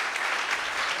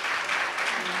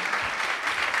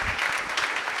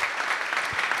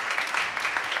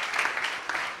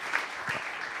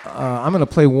 I'm going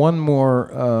to play one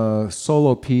more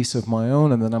solo piece of my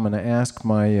own, and then I'm going to ask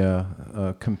my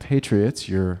compatriots,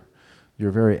 your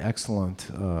very excellent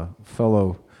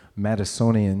fellow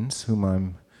Madisonians, whom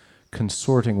I'm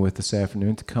consorting with this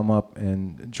afternoon, to come up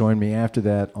and join me after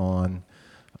that on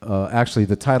actually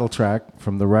the title track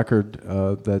from the record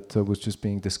that was just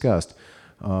being discussed.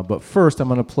 But first, I'm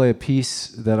going to play a piece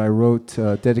that I wrote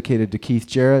dedicated to Keith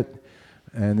Jarrett,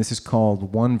 and this is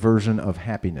called One Version of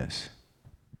Happiness.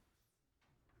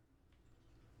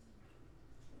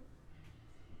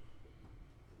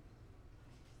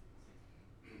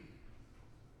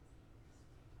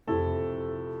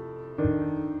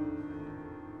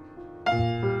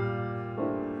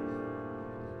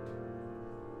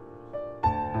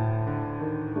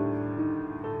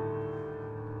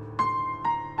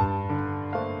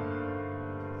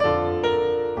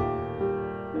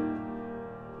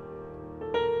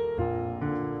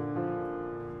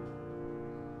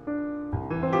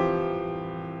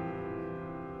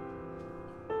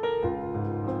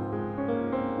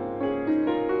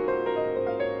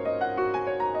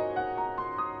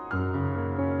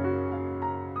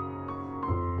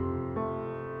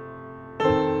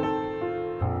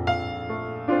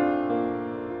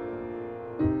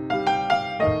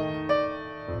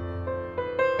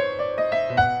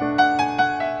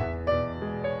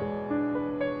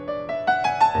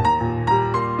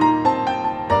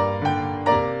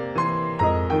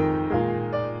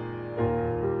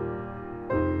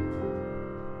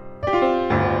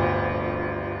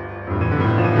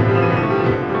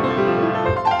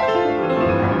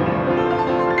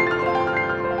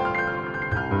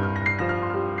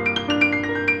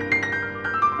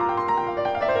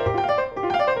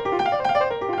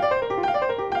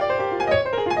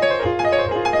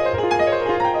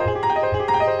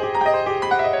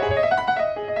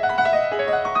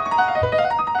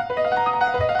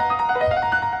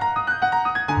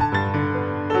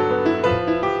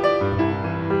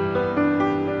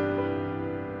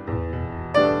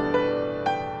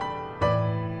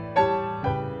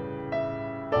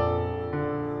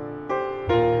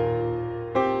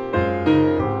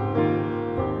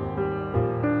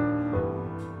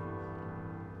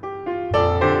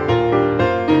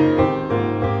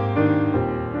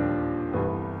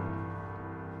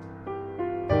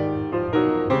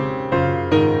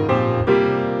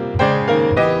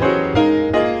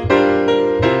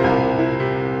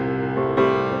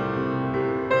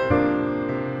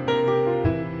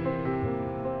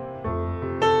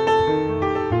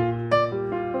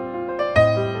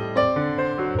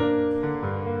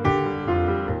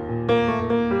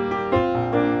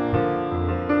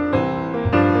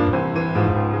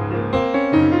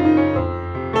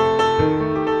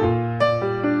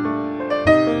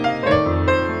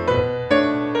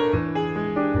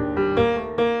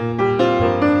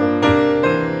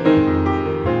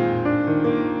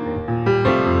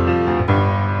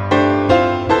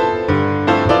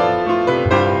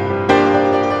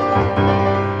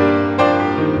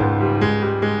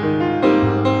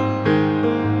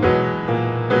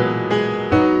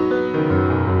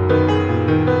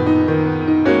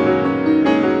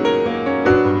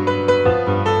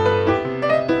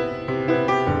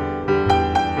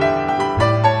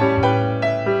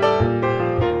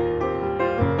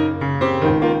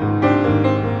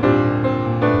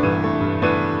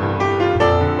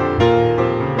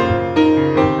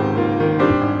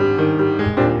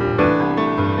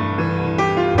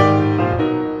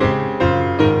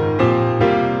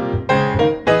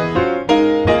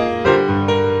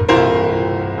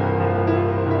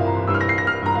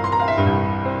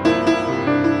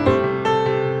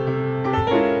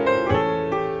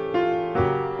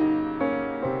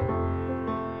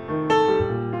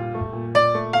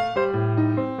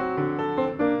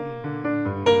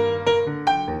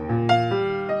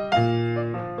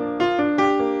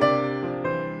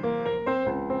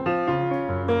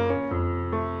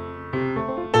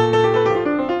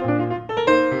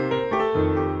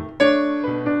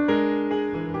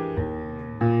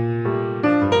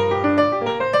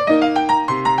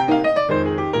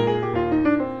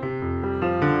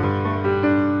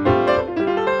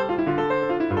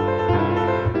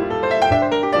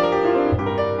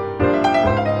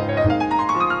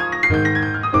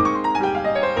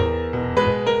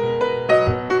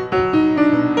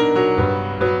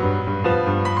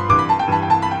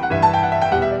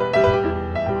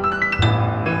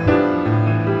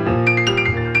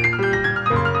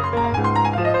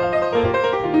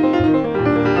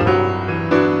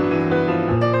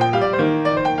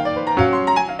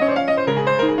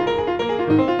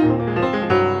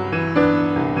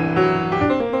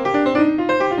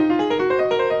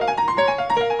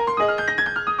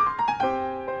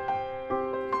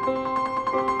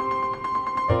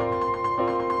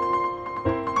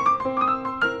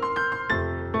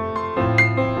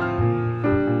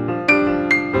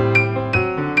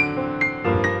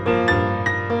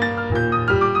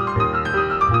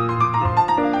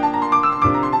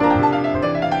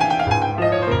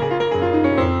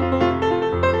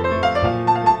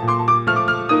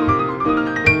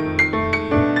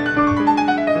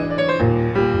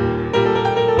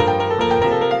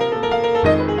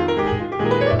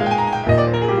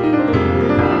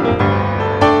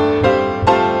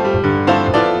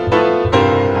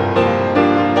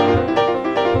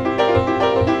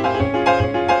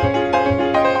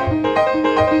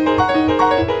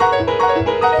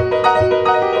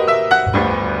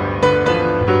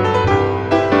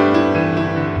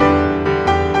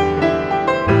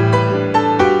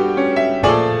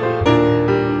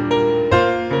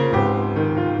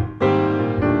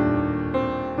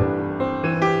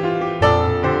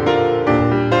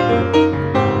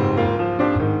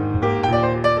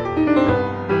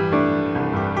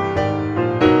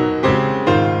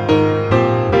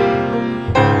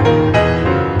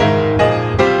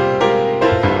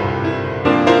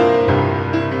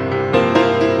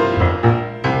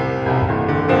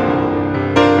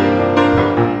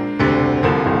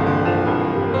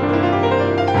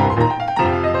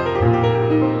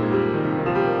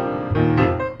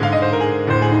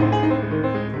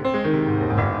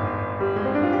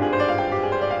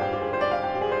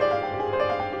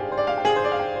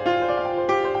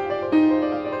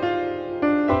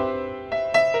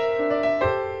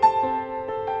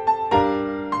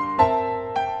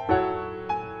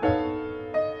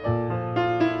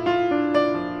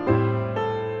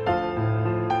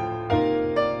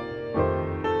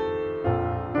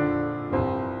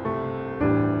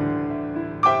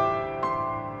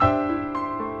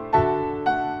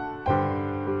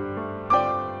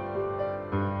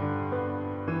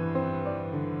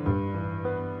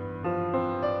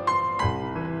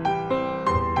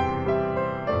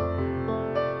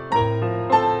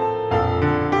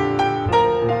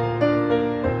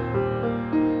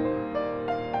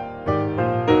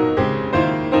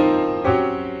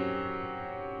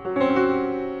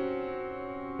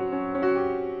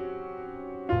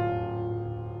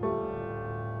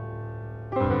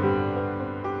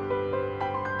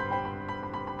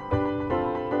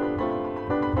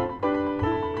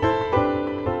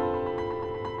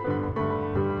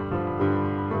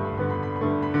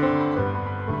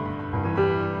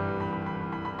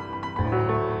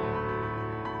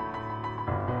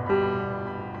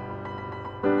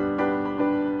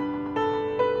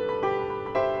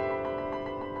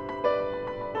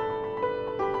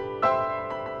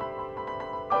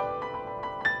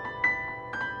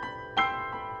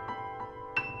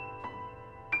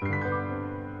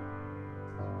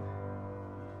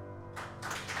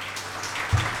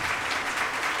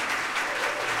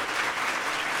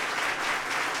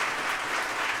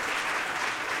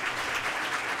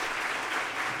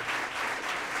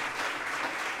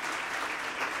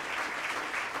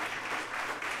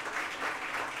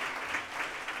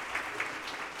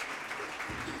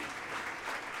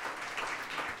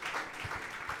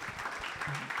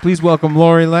 Please welcome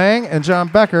Lori Lang and John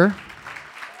Becker.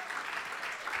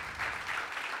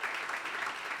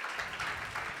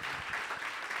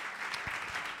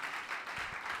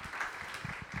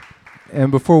 And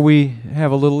before we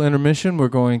have a little intermission, we're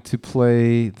going to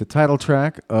play the title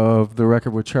track of the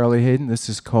record with Charlie Haden. This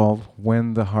is called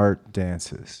When the Heart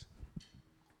Dances.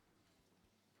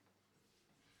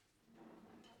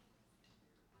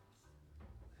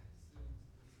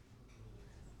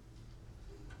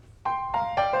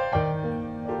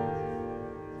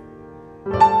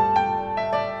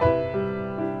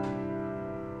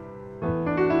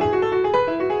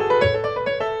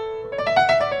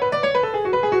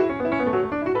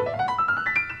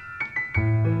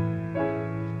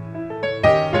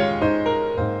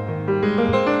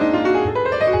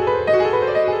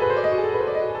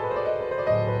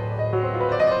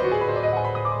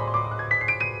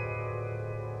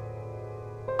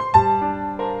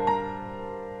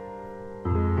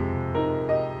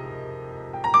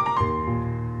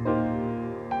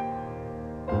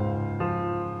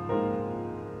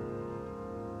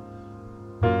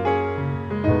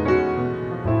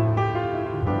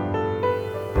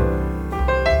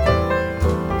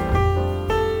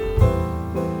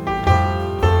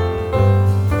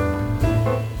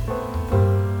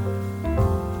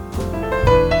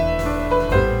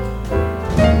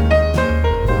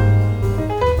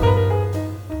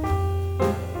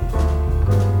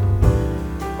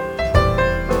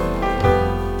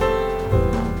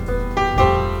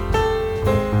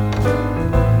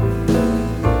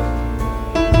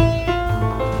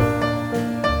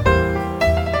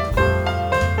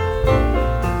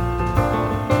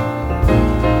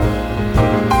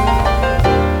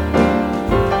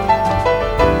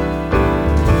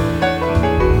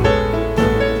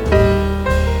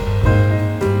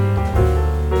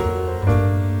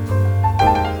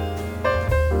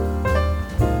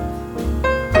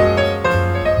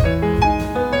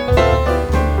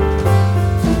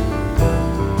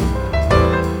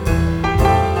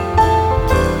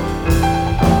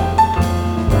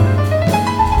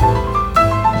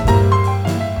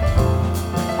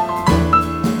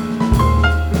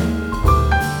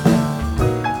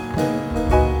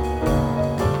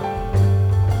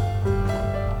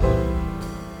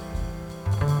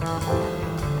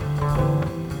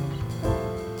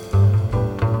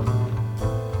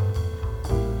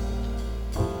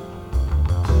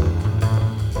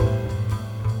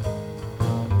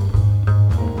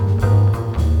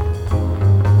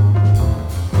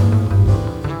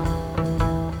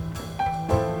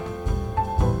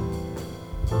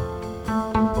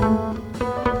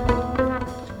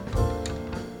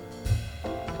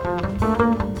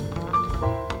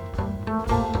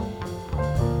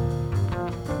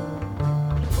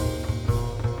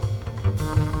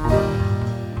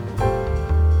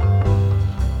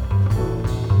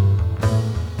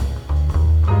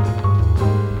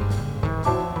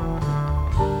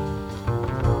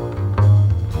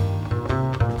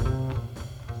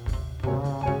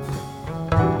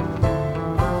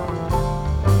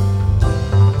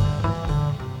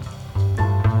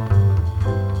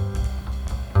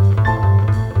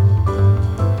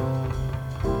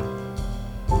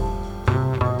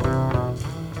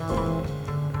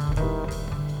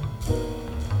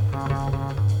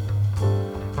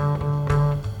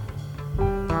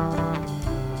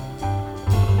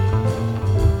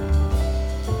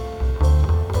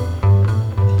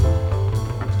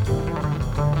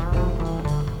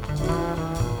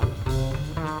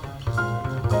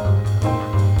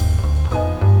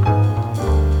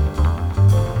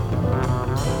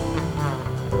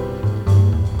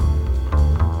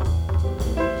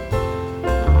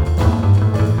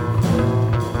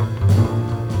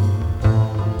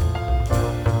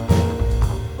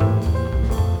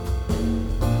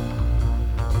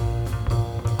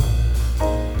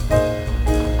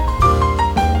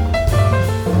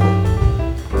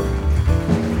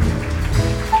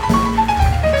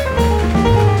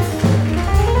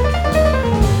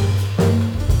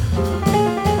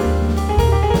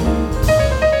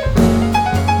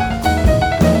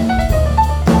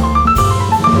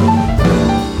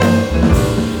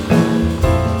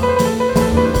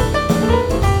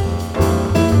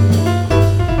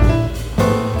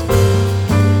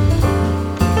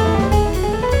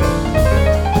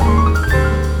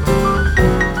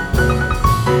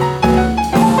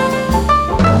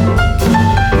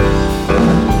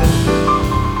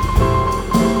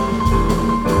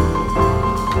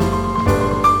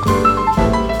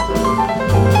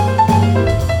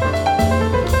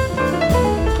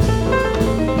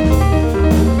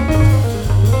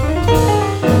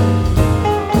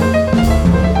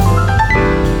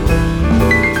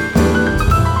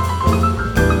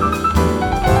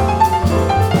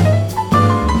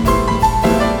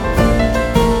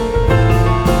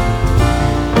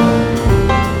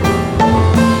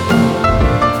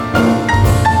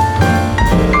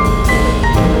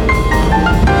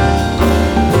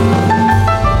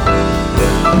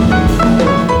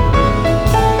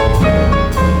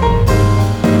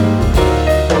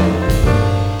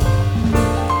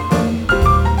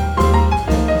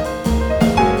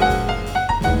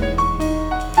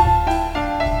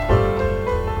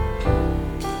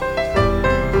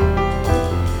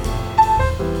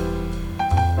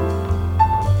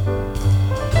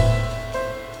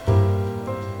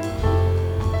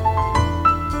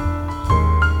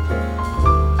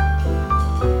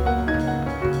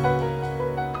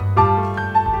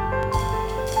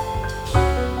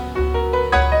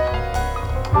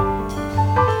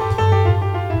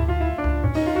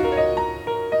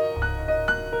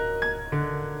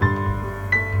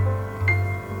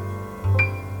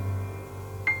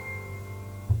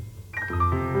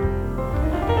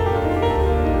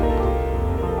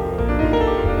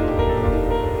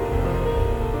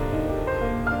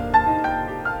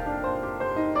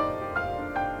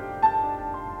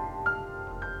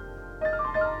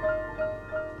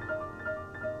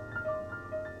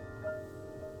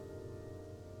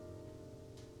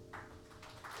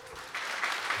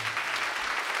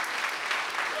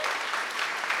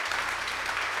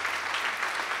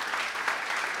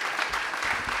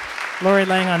 Lori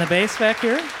Lang on the bass back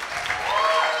here.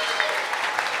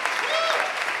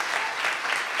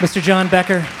 Mr. John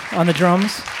Becker on the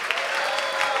drums.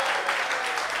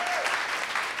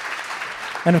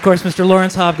 And of course, Mr.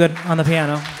 Lawrence Hobgood on the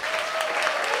piano.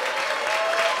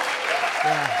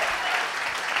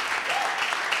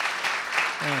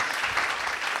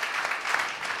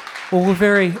 Well, we're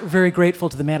very, very grateful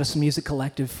to the Madison Music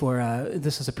Collective for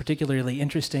this is a particularly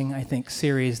interesting, I think,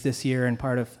 series this year and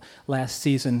part of last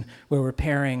season where we're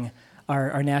pairing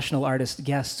our national artist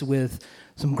guests with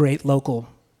some great local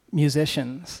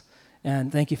musicians.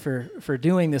 And thank you for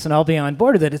doing this, and I'll be on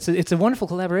board with it. It's a wonderful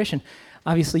collaboration.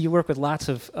 Obviously, you work with lots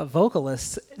of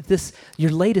vocalists.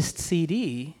 Your latest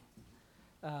CD.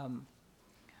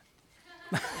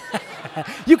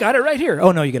 You got it right here.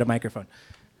 Oh no, you get a microphone.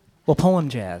 Well, Poem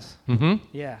Jazz. Mm-hmm.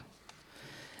 Yeah.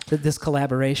 This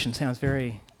collaboration sounds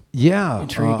very Yeah,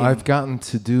 intriguing. I've gotten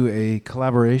to do a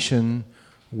collaboration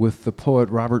with the poet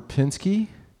Robert Pinsky,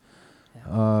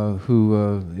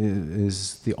 who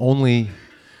is the only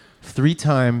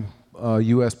 3-time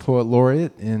U.S. Poet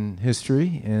Laureate in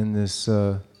history, and this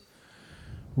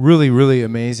really, really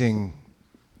amazing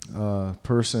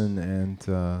person, and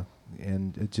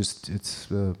it's just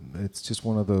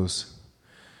one of those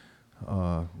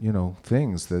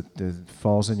things that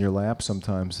falls in your lap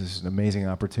sometimes. This is an amazing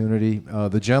opportunity.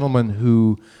 The gentleman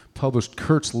who published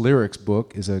Kurt's lyrics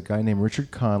book is a guy named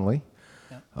Richard Conley,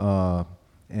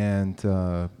 and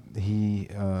he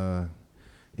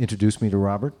introduced me to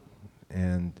Robert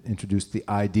and introduced the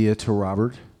idea to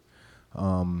Robert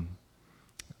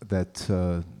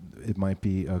that it might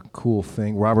be a cool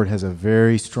thing. Robert has a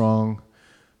very strong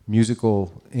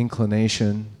musical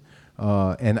inclination.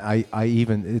 And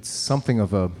it's something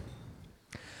of a,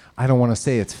 I don't want to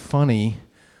say it's funny,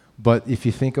 but if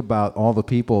you think about all the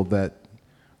people that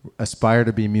aspire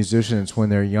to be musicians when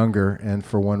they're younger and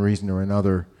for one reason or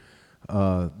another,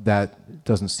 that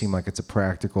doesn't seem like it's a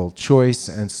practical choice,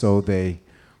 and so they,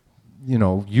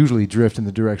 usually drift in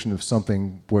the direction of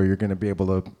something where you're going to be able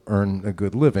to earn a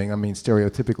good living. I mean,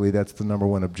 stereotypically, that's the number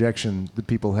one objection that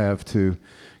people have to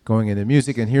going into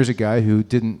music, and here's a guy who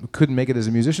couldn't make it as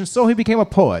a musician, so he became a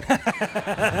poet. Good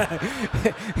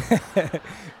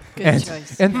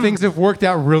choice. And things have worked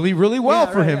out really, really well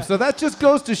for him. Yeah. So that just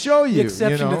goes to show you. The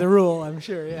exception to the rule, I'm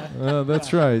sure, yeah.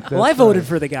 That's right. Well, I voted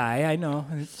for the guy, I know.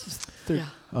 It's just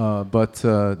no,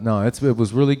 it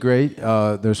was really great.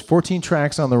 There's 14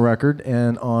 tracks on the record,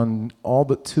 and on all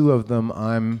but 2 of them,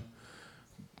 I'm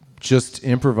just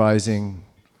improvising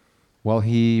while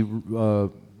he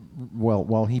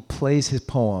plays his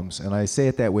poems. And I say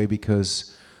it that way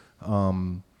because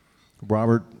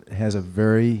Robert has a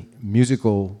very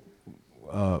musical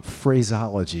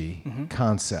phraseology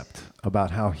concept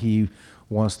about how he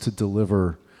wants to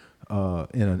deliver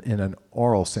in an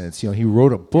oral sense. He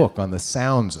wrote a book on the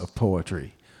sounds of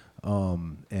poetry,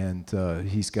 and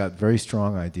he's got very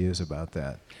strong ideas about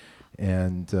that.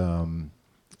 And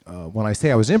when I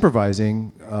say I was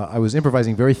improvising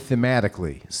very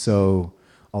thematically. So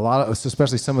a lot of,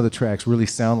 especially some of the tracks, really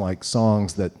sound like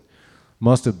songs that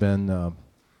must have been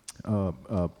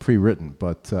pre-written.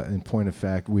 But in point of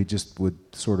fact, we just would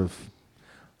sort of.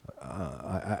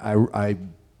 I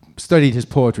studied his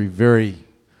poetry very.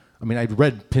 I mean, I'd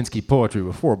read Pinsky poetry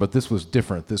before, but this was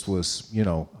different. This was,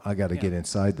 I got to get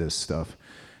inside this stuff.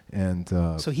 And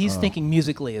so he's thinking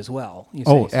musically as well.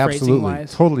 Absolutely,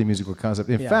 totally musical concept.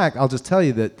 In fact, I'll just tell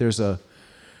you that there's a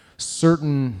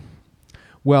certain,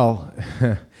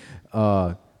 the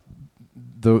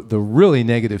really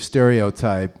negative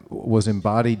stereotype was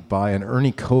embodied by an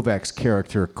Ernie Kovacs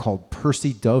character called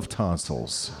Percy Dove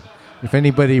Tonsils. If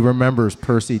anybody remembers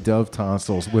Percy Dove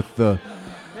Tonsils with the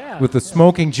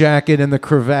smoking jacket and the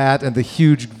cravat and the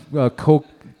huge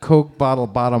Coke bottle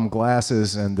bottom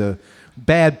glasses and the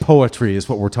bad poetry is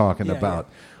what we're talking about.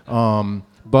 The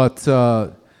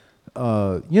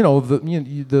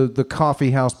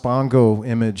coffee house bongo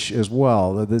image as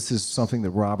well. This is something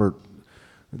that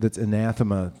that's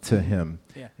anathema to him.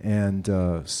 Yeah. And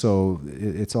so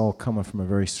it's all coming from a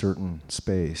very certain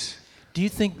space. Do you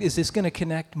think, is this going to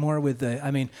connect more with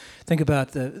think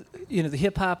about the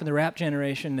hip hop and the rap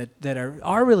generation that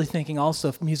are really thinking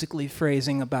also musically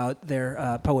phrasing about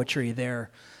their poetry, the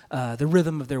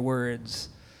rhythm of their words.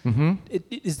 Mm-hmm.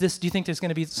 Do you think there's going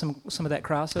to be some of that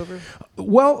crossover?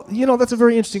 Well, that's a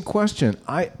very interesting question.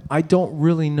 I don't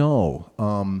really know.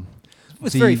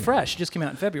 It's very fresh. It just came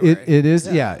out in February. It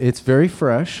is, yeah. It's very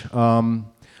fresh. Someone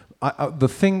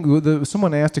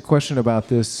asked a question about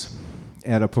this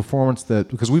at a performance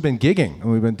because we've been gigging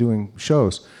and we've been doing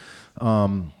shows,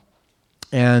 and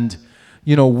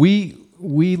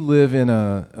we live in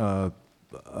a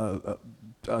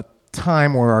a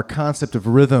time where our concept of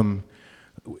rhythm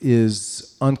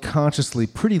is unconsciously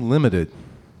pretty limited,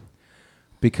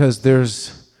 because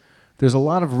there's a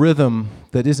lot of rhythm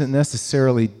that isn't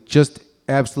necessarily just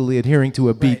absolutely adhering to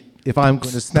a beat. Right. If I'm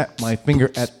going to snap my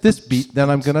finger at this beat, then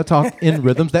I'm going to talk in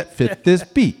rhythms that fit this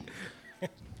beat.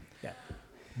 Yeah.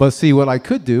 But see, what I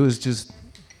could do is just,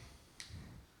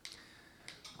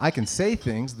 I can say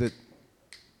things that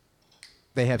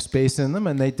they have space in them,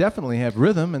 and they definitely have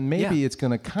rhythm, and maybe Yeah. it's going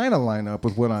to kind of line up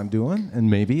with what I'm doing, and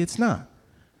maybe it's not.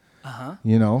 Uh-huh.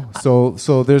 You know,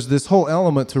 so there's this whole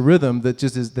element to rhythm that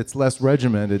just is, that's less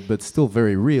regimented, but still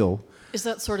very real. Is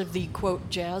that sort of the,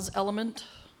 quote, jazz element,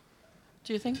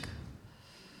 do you think?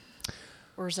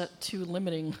 Or is that too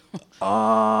limiting?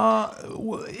 That's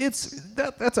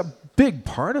a big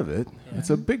part of it. Yeah.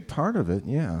 It's a big part of it,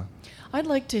 yeah. I'd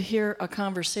like to hear a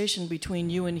conversation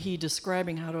between you and he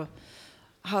describing how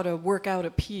to work out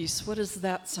a piece. What does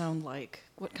that sound like?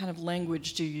 What kind of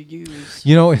language do you use?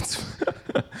 You know, it's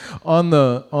on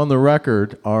the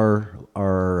record.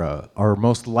 Our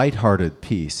most lighthearted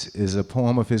piece is a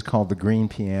poem of his called "The Green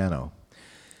Piano."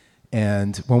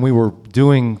 And when we were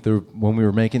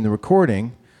making the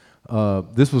recording,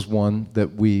 this was one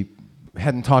that we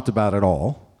hadn't talked about at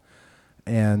all.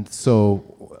 And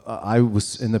so I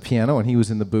was in the piano and he was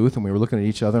in the booth, and we were looking at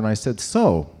each other, and I said,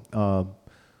 "So,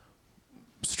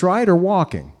 stride or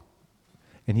walking?"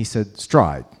 And he said,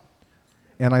 "Stride."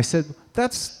 And I said,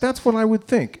 that's what I would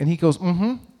think. And he goes,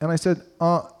 "Mm-hmm." And I said,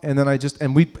 and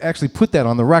then we actually put that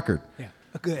on the record. Yeah.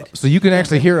 Good. So you can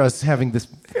actually hear us having this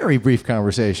very brief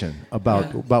conversation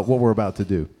about what we're about to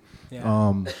do.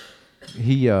 Yeah.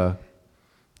 He had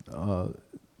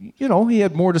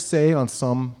more to say on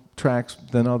some tracks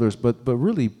than others, but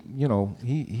really,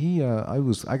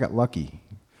 I got lucky.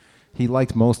 He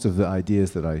liked most of the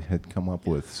ideas that I had come up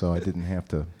with, so I didn't have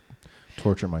to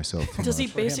torture myself too Does he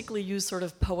much. basically use sort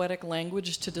of poetic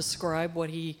language to describe what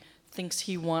he thinks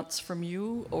he wants from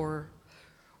you, or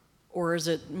is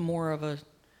it more of a...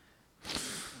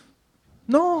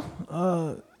 No,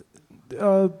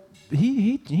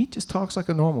 he just talks like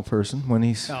a normal person when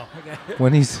he's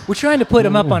We're trying to put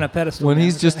him up on a pedestal. when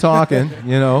he's just talking,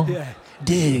 you know. Yeah.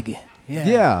 Dig. Yeah.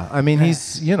 Yeah, I mean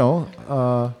he's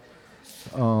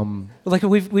Like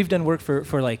we've done work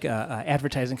for like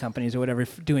advertising companies or whatever,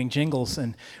 doing jingles,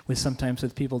 and sometimes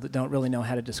with people that don't really know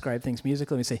how to describe things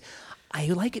musically. We say, "I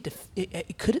like it to.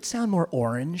 Could it sound more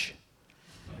orange?"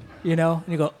 You know,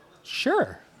 and you go,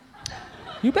 "Sure,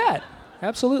 you bet,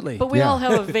 absolutely." But we all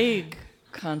have a vague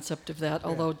concept of that,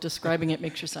 although describing it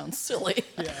makes you sound silly.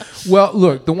 Well,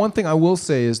 look, the one thing I will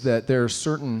say is that there are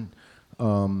certain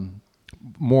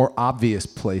more obvious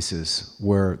places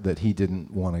that he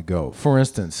didn't want to go. For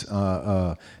instance,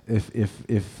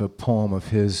 if a poem of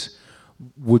his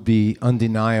would be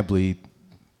undeniably,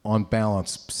 on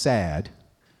balance, sad,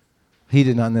 he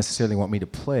did not necessarily want me to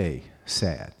play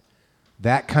sad.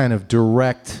 That kind of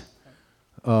direct,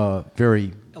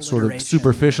 very sort of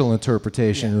superficial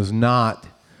interpretation was not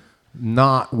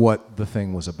what the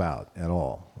thing was about at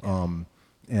all.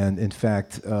 And in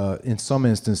fact, in some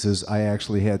instances,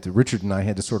 Richard and I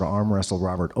had to sort of arm wrestle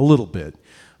Robert a little bit.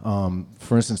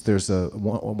 For instance, there's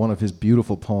one of his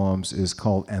beautiful poems is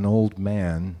called "An Old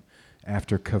Man,"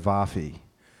 after Cavafy.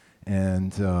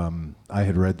 And I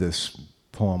had read this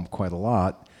poem quite a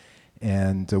lot.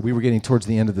 And we were getting towards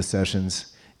the end of the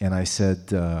sessions, and I said,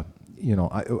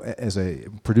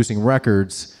 producing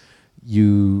records,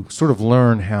 you sort of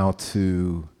learn how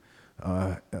to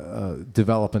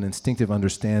develop an instinctive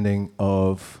understanding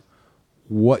of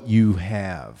what you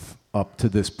have up to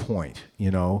this point.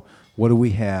 What do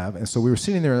we have? And so we were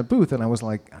sitting there in the booth, and I was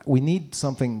like, we need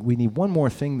one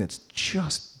more thing that's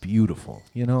just beautiful,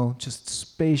 just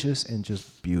spacious and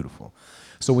just beautiful.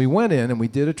 So we went in and we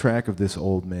did a track of this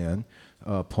Old Man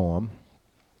poem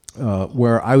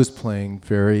where I was playing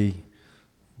very,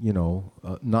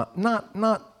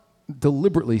 not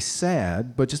deliberately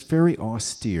sad, but just very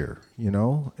austere,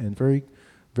 and very,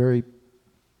 very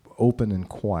open and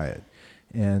quiet.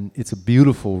 And it's a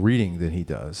beautiful reading that he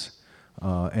does.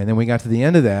 And then we got to the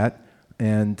end of that,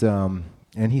 and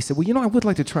he said, "Well, I would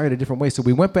like to try it a different way." So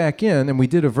we went back in and we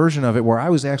did a version of it where I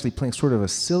was actually playing sort of a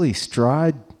silly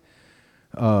stride,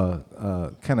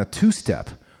 kind of two-step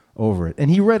over it. And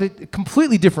he read it a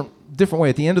completely different way.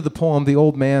 At the end of the poem, the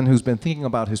old man who's been thinking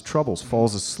about his troubles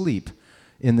falls asleep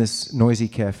in this noisy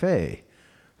cafe.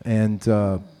 And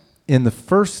in the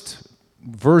first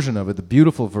version of it, the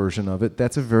beautiful version of it,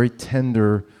 that's a very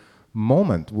tender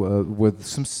moment with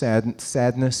some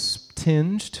sadness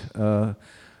tinged. And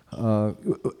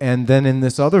then in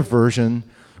this other version,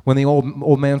 when the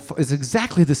old man it's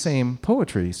exactly the same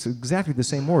poetry, it's exactly the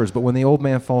same words, but when the old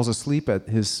man falls asleep at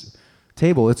his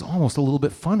table, it's almost a little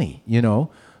bit funny, you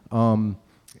know.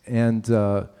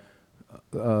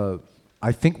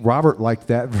 I think Robert liked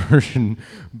that version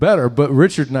better, but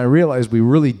Richard and I realized we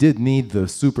really did need the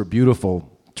super beautiful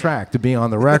track to be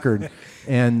on the record,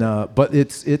 but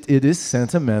it is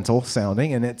sentimental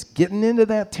sounding, and it's getting into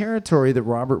that territory that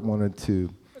Robert wanted to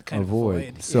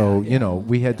avoid. So you know,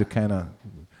 we had to kind of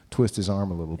twist his arm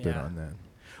a little bit on that.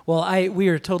 Well, we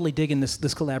are totally digging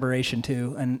this collaboration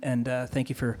too, and thank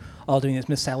you for all doing this.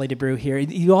 Miss Sally DeBrew here.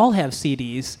 You all have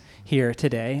CDs here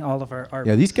today. All of our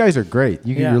yeah, these guys are great.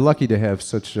 You're lucky to have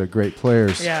such great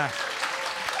players. Yeah.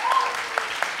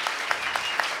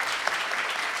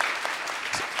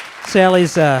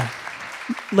 Sally's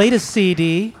latest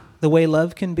CD, "The Way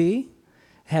Love Can Be,"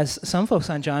 has some folks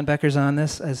on John Becker's on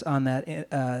this, as on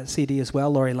that CD as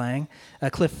well. Lori Lang,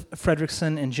 Cliff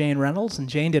Fredrickson, and Jane Reynolds. And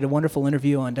Jane did a wonderful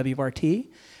interview on WRT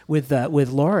with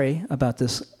Lori about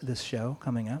this show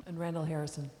coming up. And Randall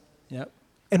Harrison. Yep.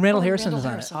 And Randall Harrison Randall is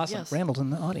on Harrison, it. Awesome. yes. Randall's in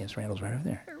the audience. Randall's right over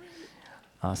there.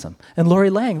 Awesome. And Lori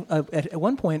Lang, at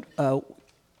one point,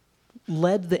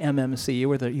 led the MMC.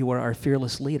 You were our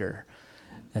fearless leader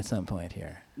at some point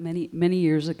here. Many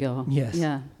years ago. Yes.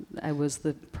 Yeah, I was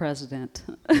the president.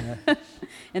 Yeah.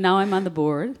 And now I'm on the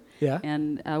board. Yeah.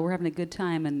 And we're having a good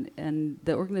time, and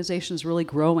the organization is really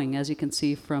growing, as you can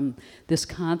see from this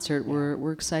concert.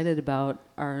 We're excited about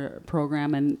our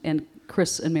program, and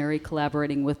Chris and Mary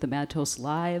collaborating with the Matos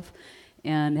Live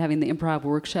and having the improv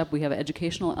workshop. We have an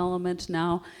educational element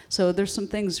now. So there's some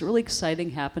things really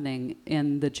exciting happening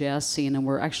in the jazz scene, and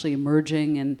we're actually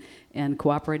emerging and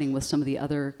cooperating with some of the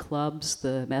other clubs,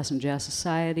 the Madison Jazz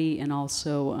Society, and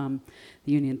also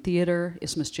the Union Theater,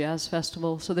 Isthmus Jazz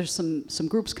Festival. So there's some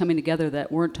groups coming together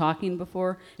that weren't talking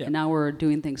before, and now we're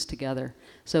doing things together.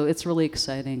 So it's really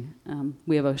exciting.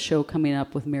 We have a show coming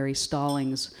up with Mary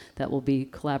Stallings that will be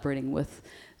collaborating with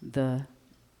the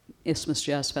Isthmus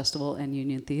Jazz Festival and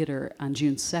Union Theater on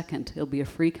June 2nd. It'll be a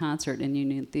free concert in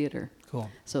Union Theater. Cool.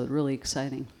 So it's really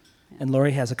exciting. And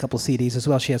Lori has a couple CDs as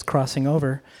well. She has "Crossing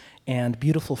Over" and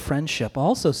 "Beautiful Friendship."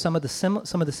 Also, some of the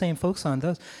same folks on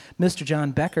those. Mr.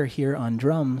 John Becker here on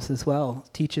drums as well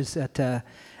teaches at.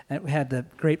 We had the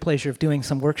great pleasure of doing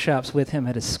some workshops with him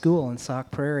at his school in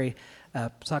Sauk Prairie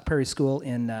School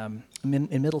in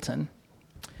Middleton.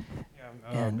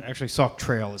 Actually, Sauk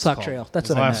Trail. It's Sauk called. Trail. That's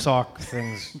There's what I a lot meant. of Sauk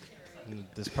things in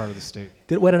this part of the state.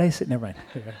 What did I say? Never mind.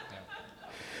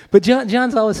 But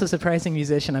John's always a surprising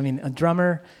musician. I mean, a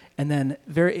drummer, and then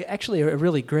actually a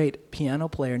really great piano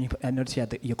player. And I noticed you had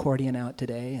the accordion out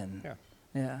today, and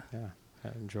yeah, I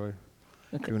enjoy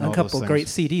doing a all couple those great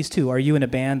things. CDs too. Are you in a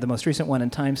band? The most recent one, in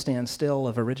 "Time Stands Still,"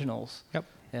 of originals. Yep.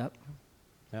 Yep.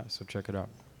 Yeah, so check it out.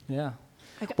 Yeah.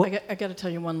 I got to tell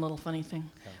you one little funny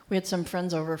thing. We had some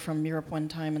friends over from Europe one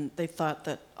time, and they thought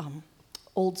that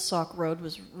Old Sauk Road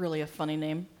was really a funny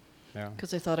name because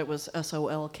they thought it was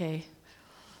SOLK.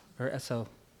 Or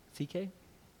SOCK?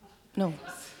 No.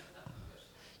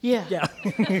 Yeah. Yeah.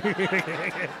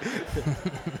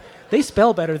 They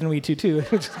spell better than we do too,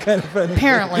 which is kind of funny.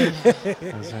 Apparently. I think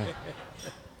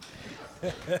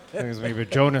it was maybe a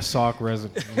Jonas Salk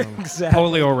Exactly.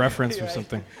 polio reference or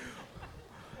something.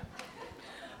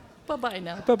 Bye-bye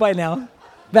now. Bye-bye now.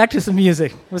 Back to some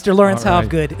music. Mr. Lawrence All right.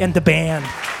 Hofgood and the band.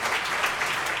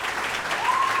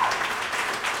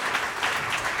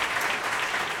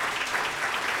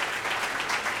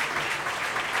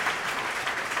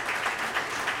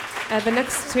 The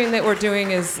next tune that we're doing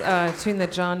is a tune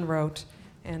that John wrote,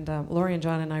 and Lori and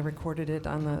John and I recorded it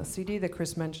on the CD that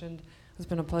Chris mentioned. It's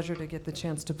been a pleasure to get the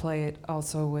chance to play it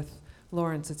also with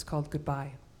Lawrence. It's called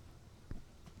 "Goodbye."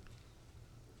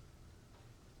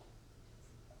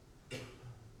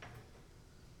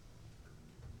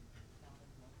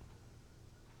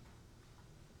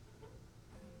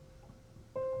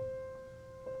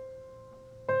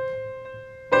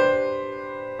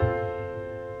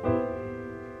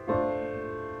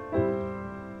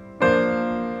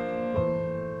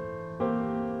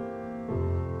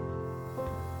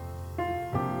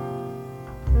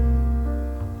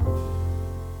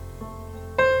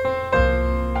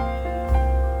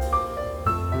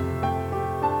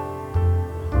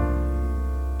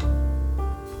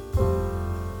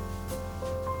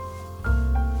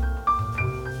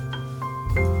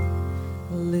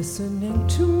 Listening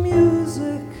to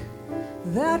music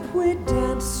that we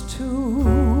dance to,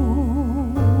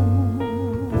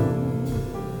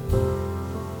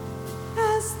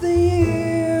 as the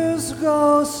years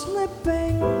go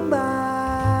slipping by,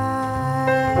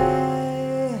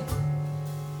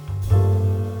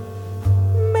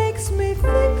 makes me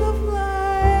think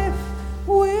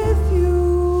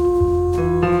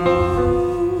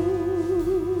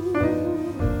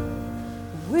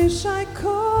wish I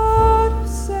could have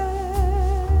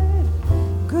said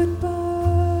goodbye.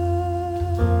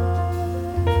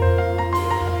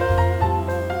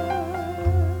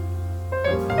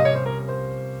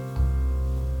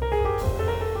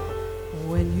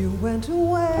 When you went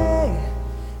away,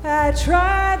 I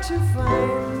tried to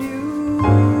find you.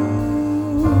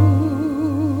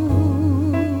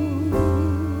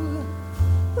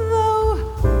 Though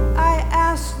I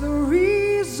asked the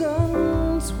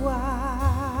reasons why,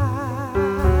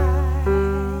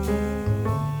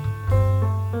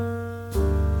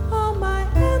 all my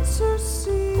answers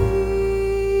seemed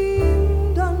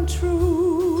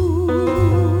untrue.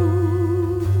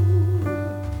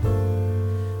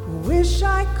 Wish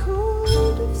I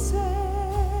could have said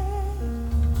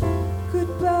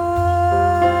goodbye.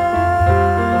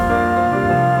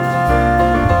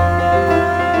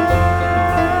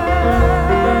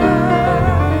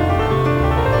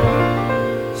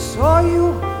 Saw you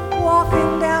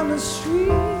walking down the street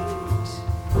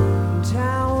in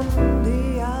town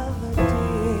the other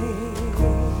day.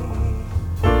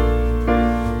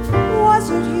 Was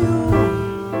it you?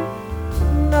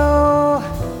 No,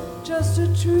 just a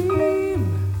dream,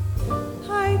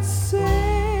 I'd say.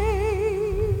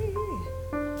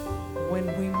 When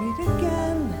we meet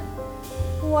again,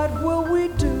 what will we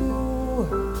do?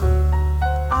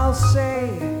 I'll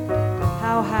say,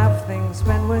 how have things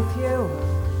been with you?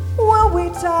 Will we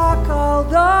talk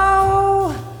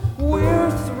although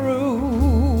we're through?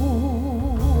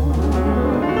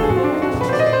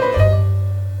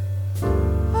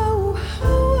 Oh,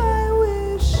 how I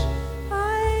wish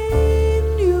I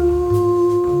knew.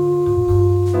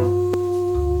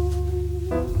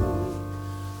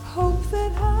 Hope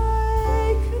that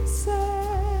I could say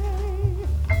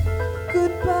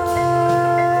goodbye.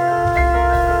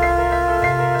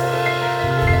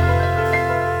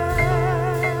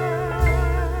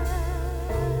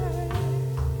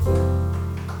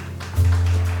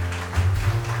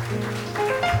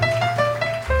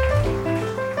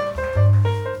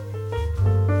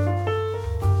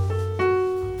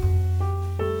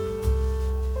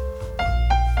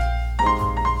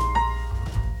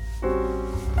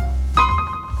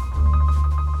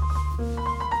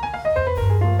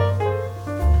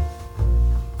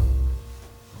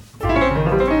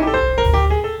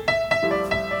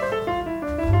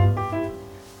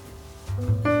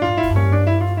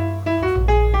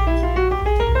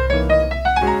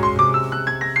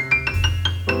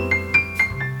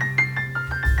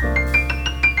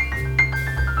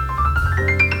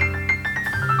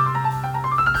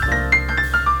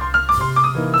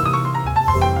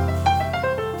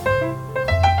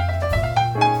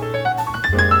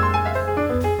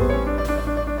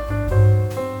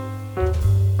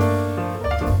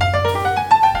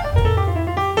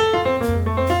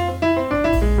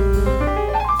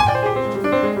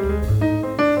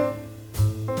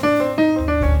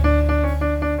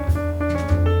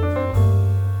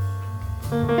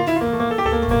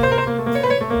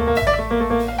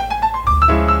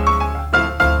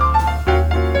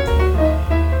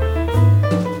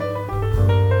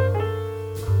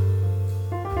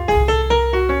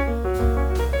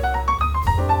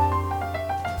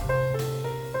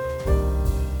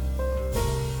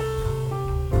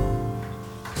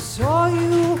 Saw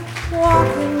you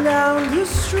walking down the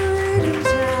street in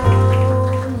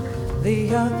town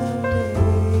the other day.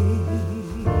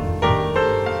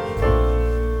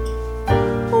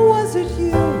 Was it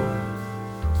you?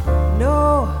 No,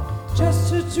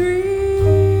 just a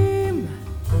dream,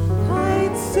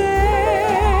 I'd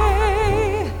say.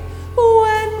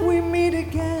 When we meet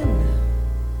again,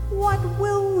 what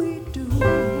will we do?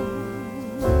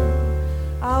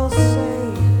 I'll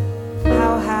say,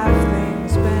 how have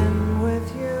things been with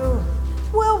you?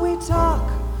 Will we talk,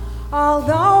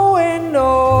 although we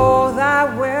know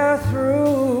that we're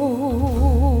through?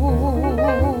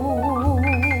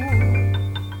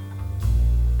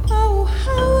 Oh,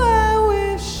 how I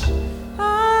wish I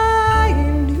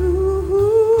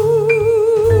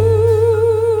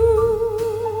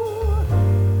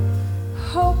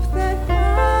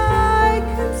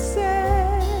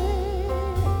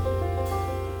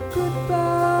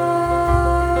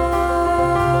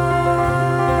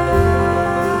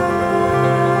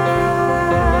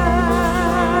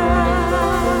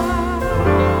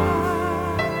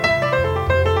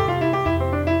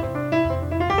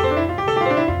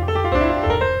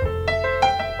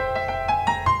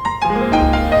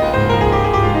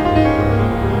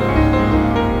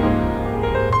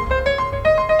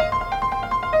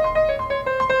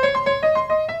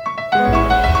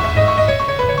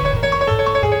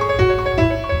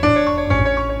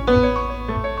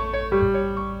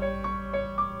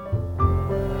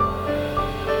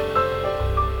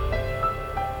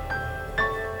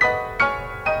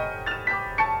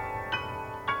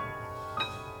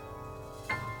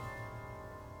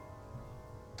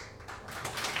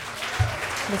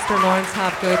Mr. Lawrence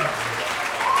Hopgood.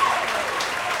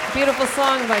 Beautiful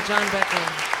song by John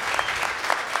Becker.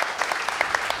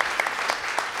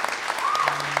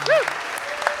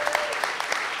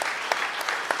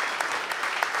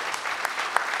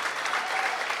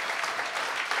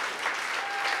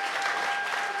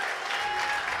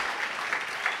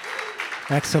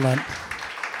 Excellent.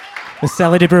 With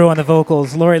Sally DeBrew on the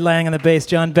vocals, Lori Lang on the bass,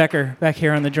 John Becker back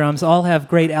here on the drums. All have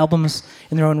great albums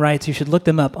in their own rights. You should look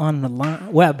them up on the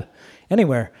web,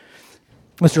 anywhere.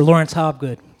 Mr. Lawrence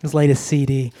Hopgood, his latest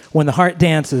CD, When the Heart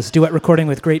Dances, duet recording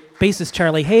with great bassist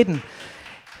Charlie Hayden.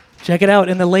 Check it out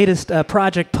in the latest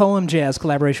project, Poem Jazz,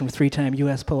 collaboration with three-time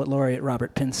U.S. Poet Laureate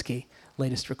Robert Pinsky.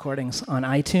 Latest recordings on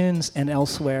iTunes and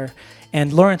elsewhere.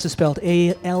 And Lawrence is spelled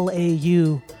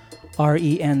A-L-A-U-R-E-N-C-E.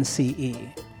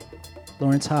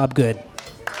 Lawrence Hopgood.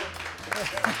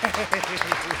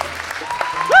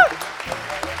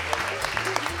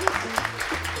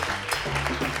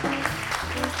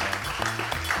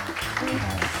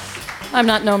 I'm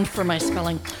not known for my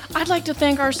spelling. I'd like to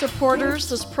thank our supporters.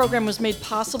 This program was made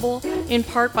possible in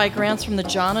part by grants from the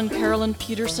John and Carolyn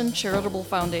Peterson Charitable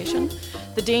Foundation,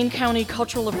 the Dane County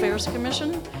Cultural Affairs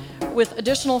Commission, with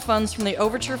additional funds from the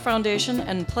Overture Foundation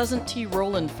and Pleasant T.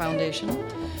 Rowland Foundation,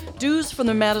 dues from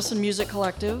the Madison Music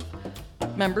Collective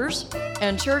members,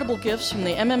 and charitable gifts from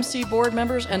the MMC board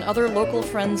members and other local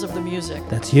friends of the music.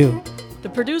 That's you. The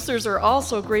producers are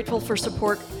also grateful for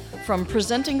support from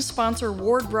presenting sponsor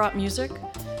Ward Brought Music,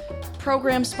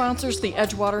 program sponsors the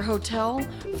Edgewater Hotel,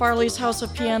 Farley's House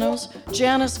of Pianos,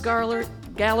 Janus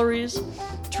Galleries,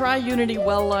 Tri-Unity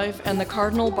Well Life, and the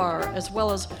Cardinal Bar, as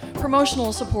well as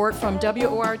promotional support from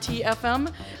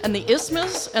WORT-FM and the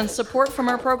Isthmus, and support from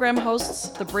our program hosts,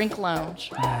 the Brink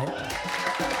Lounge. All right.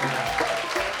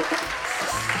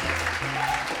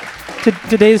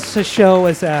 Today's show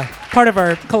is part of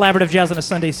our collaborative Jazz on a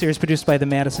Sunday series produced by the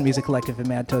Madison Music Collective and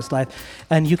Mad Toast Live.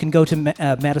 And you can go to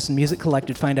Madison Music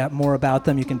Collective to find out more about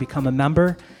them. You can become a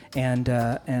member and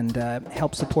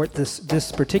help support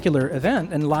this particular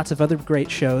event and lots of other great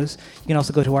shows. You can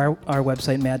also go to our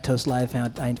website, Mad Toast Live,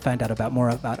 and find out more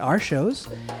about our shows,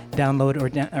 download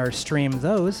or stream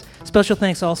those. Special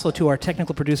thanks also to our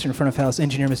technical producer and front of house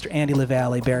engineer, Mr. Andy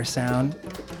LaValle, Bear Sound.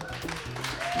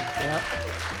 Yep.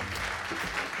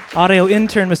 Audio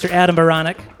intern, Mr. Adam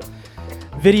Baranek.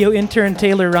 Video intern,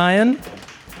 Taylor Ryan.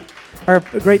 Our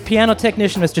great piano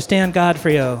technician, Mr. Stan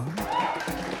Godfreyo.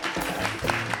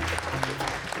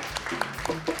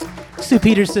 Sue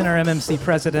Peterson, our MMC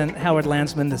president, Howard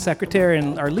Landsman, the secretary,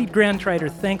 and our lead grant writer.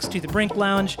 Thanks to the Brink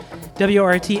Lounge,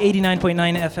 WRT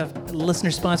 89.9 FF,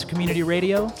 listener-sponsored community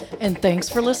radio. And thanks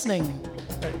for listening.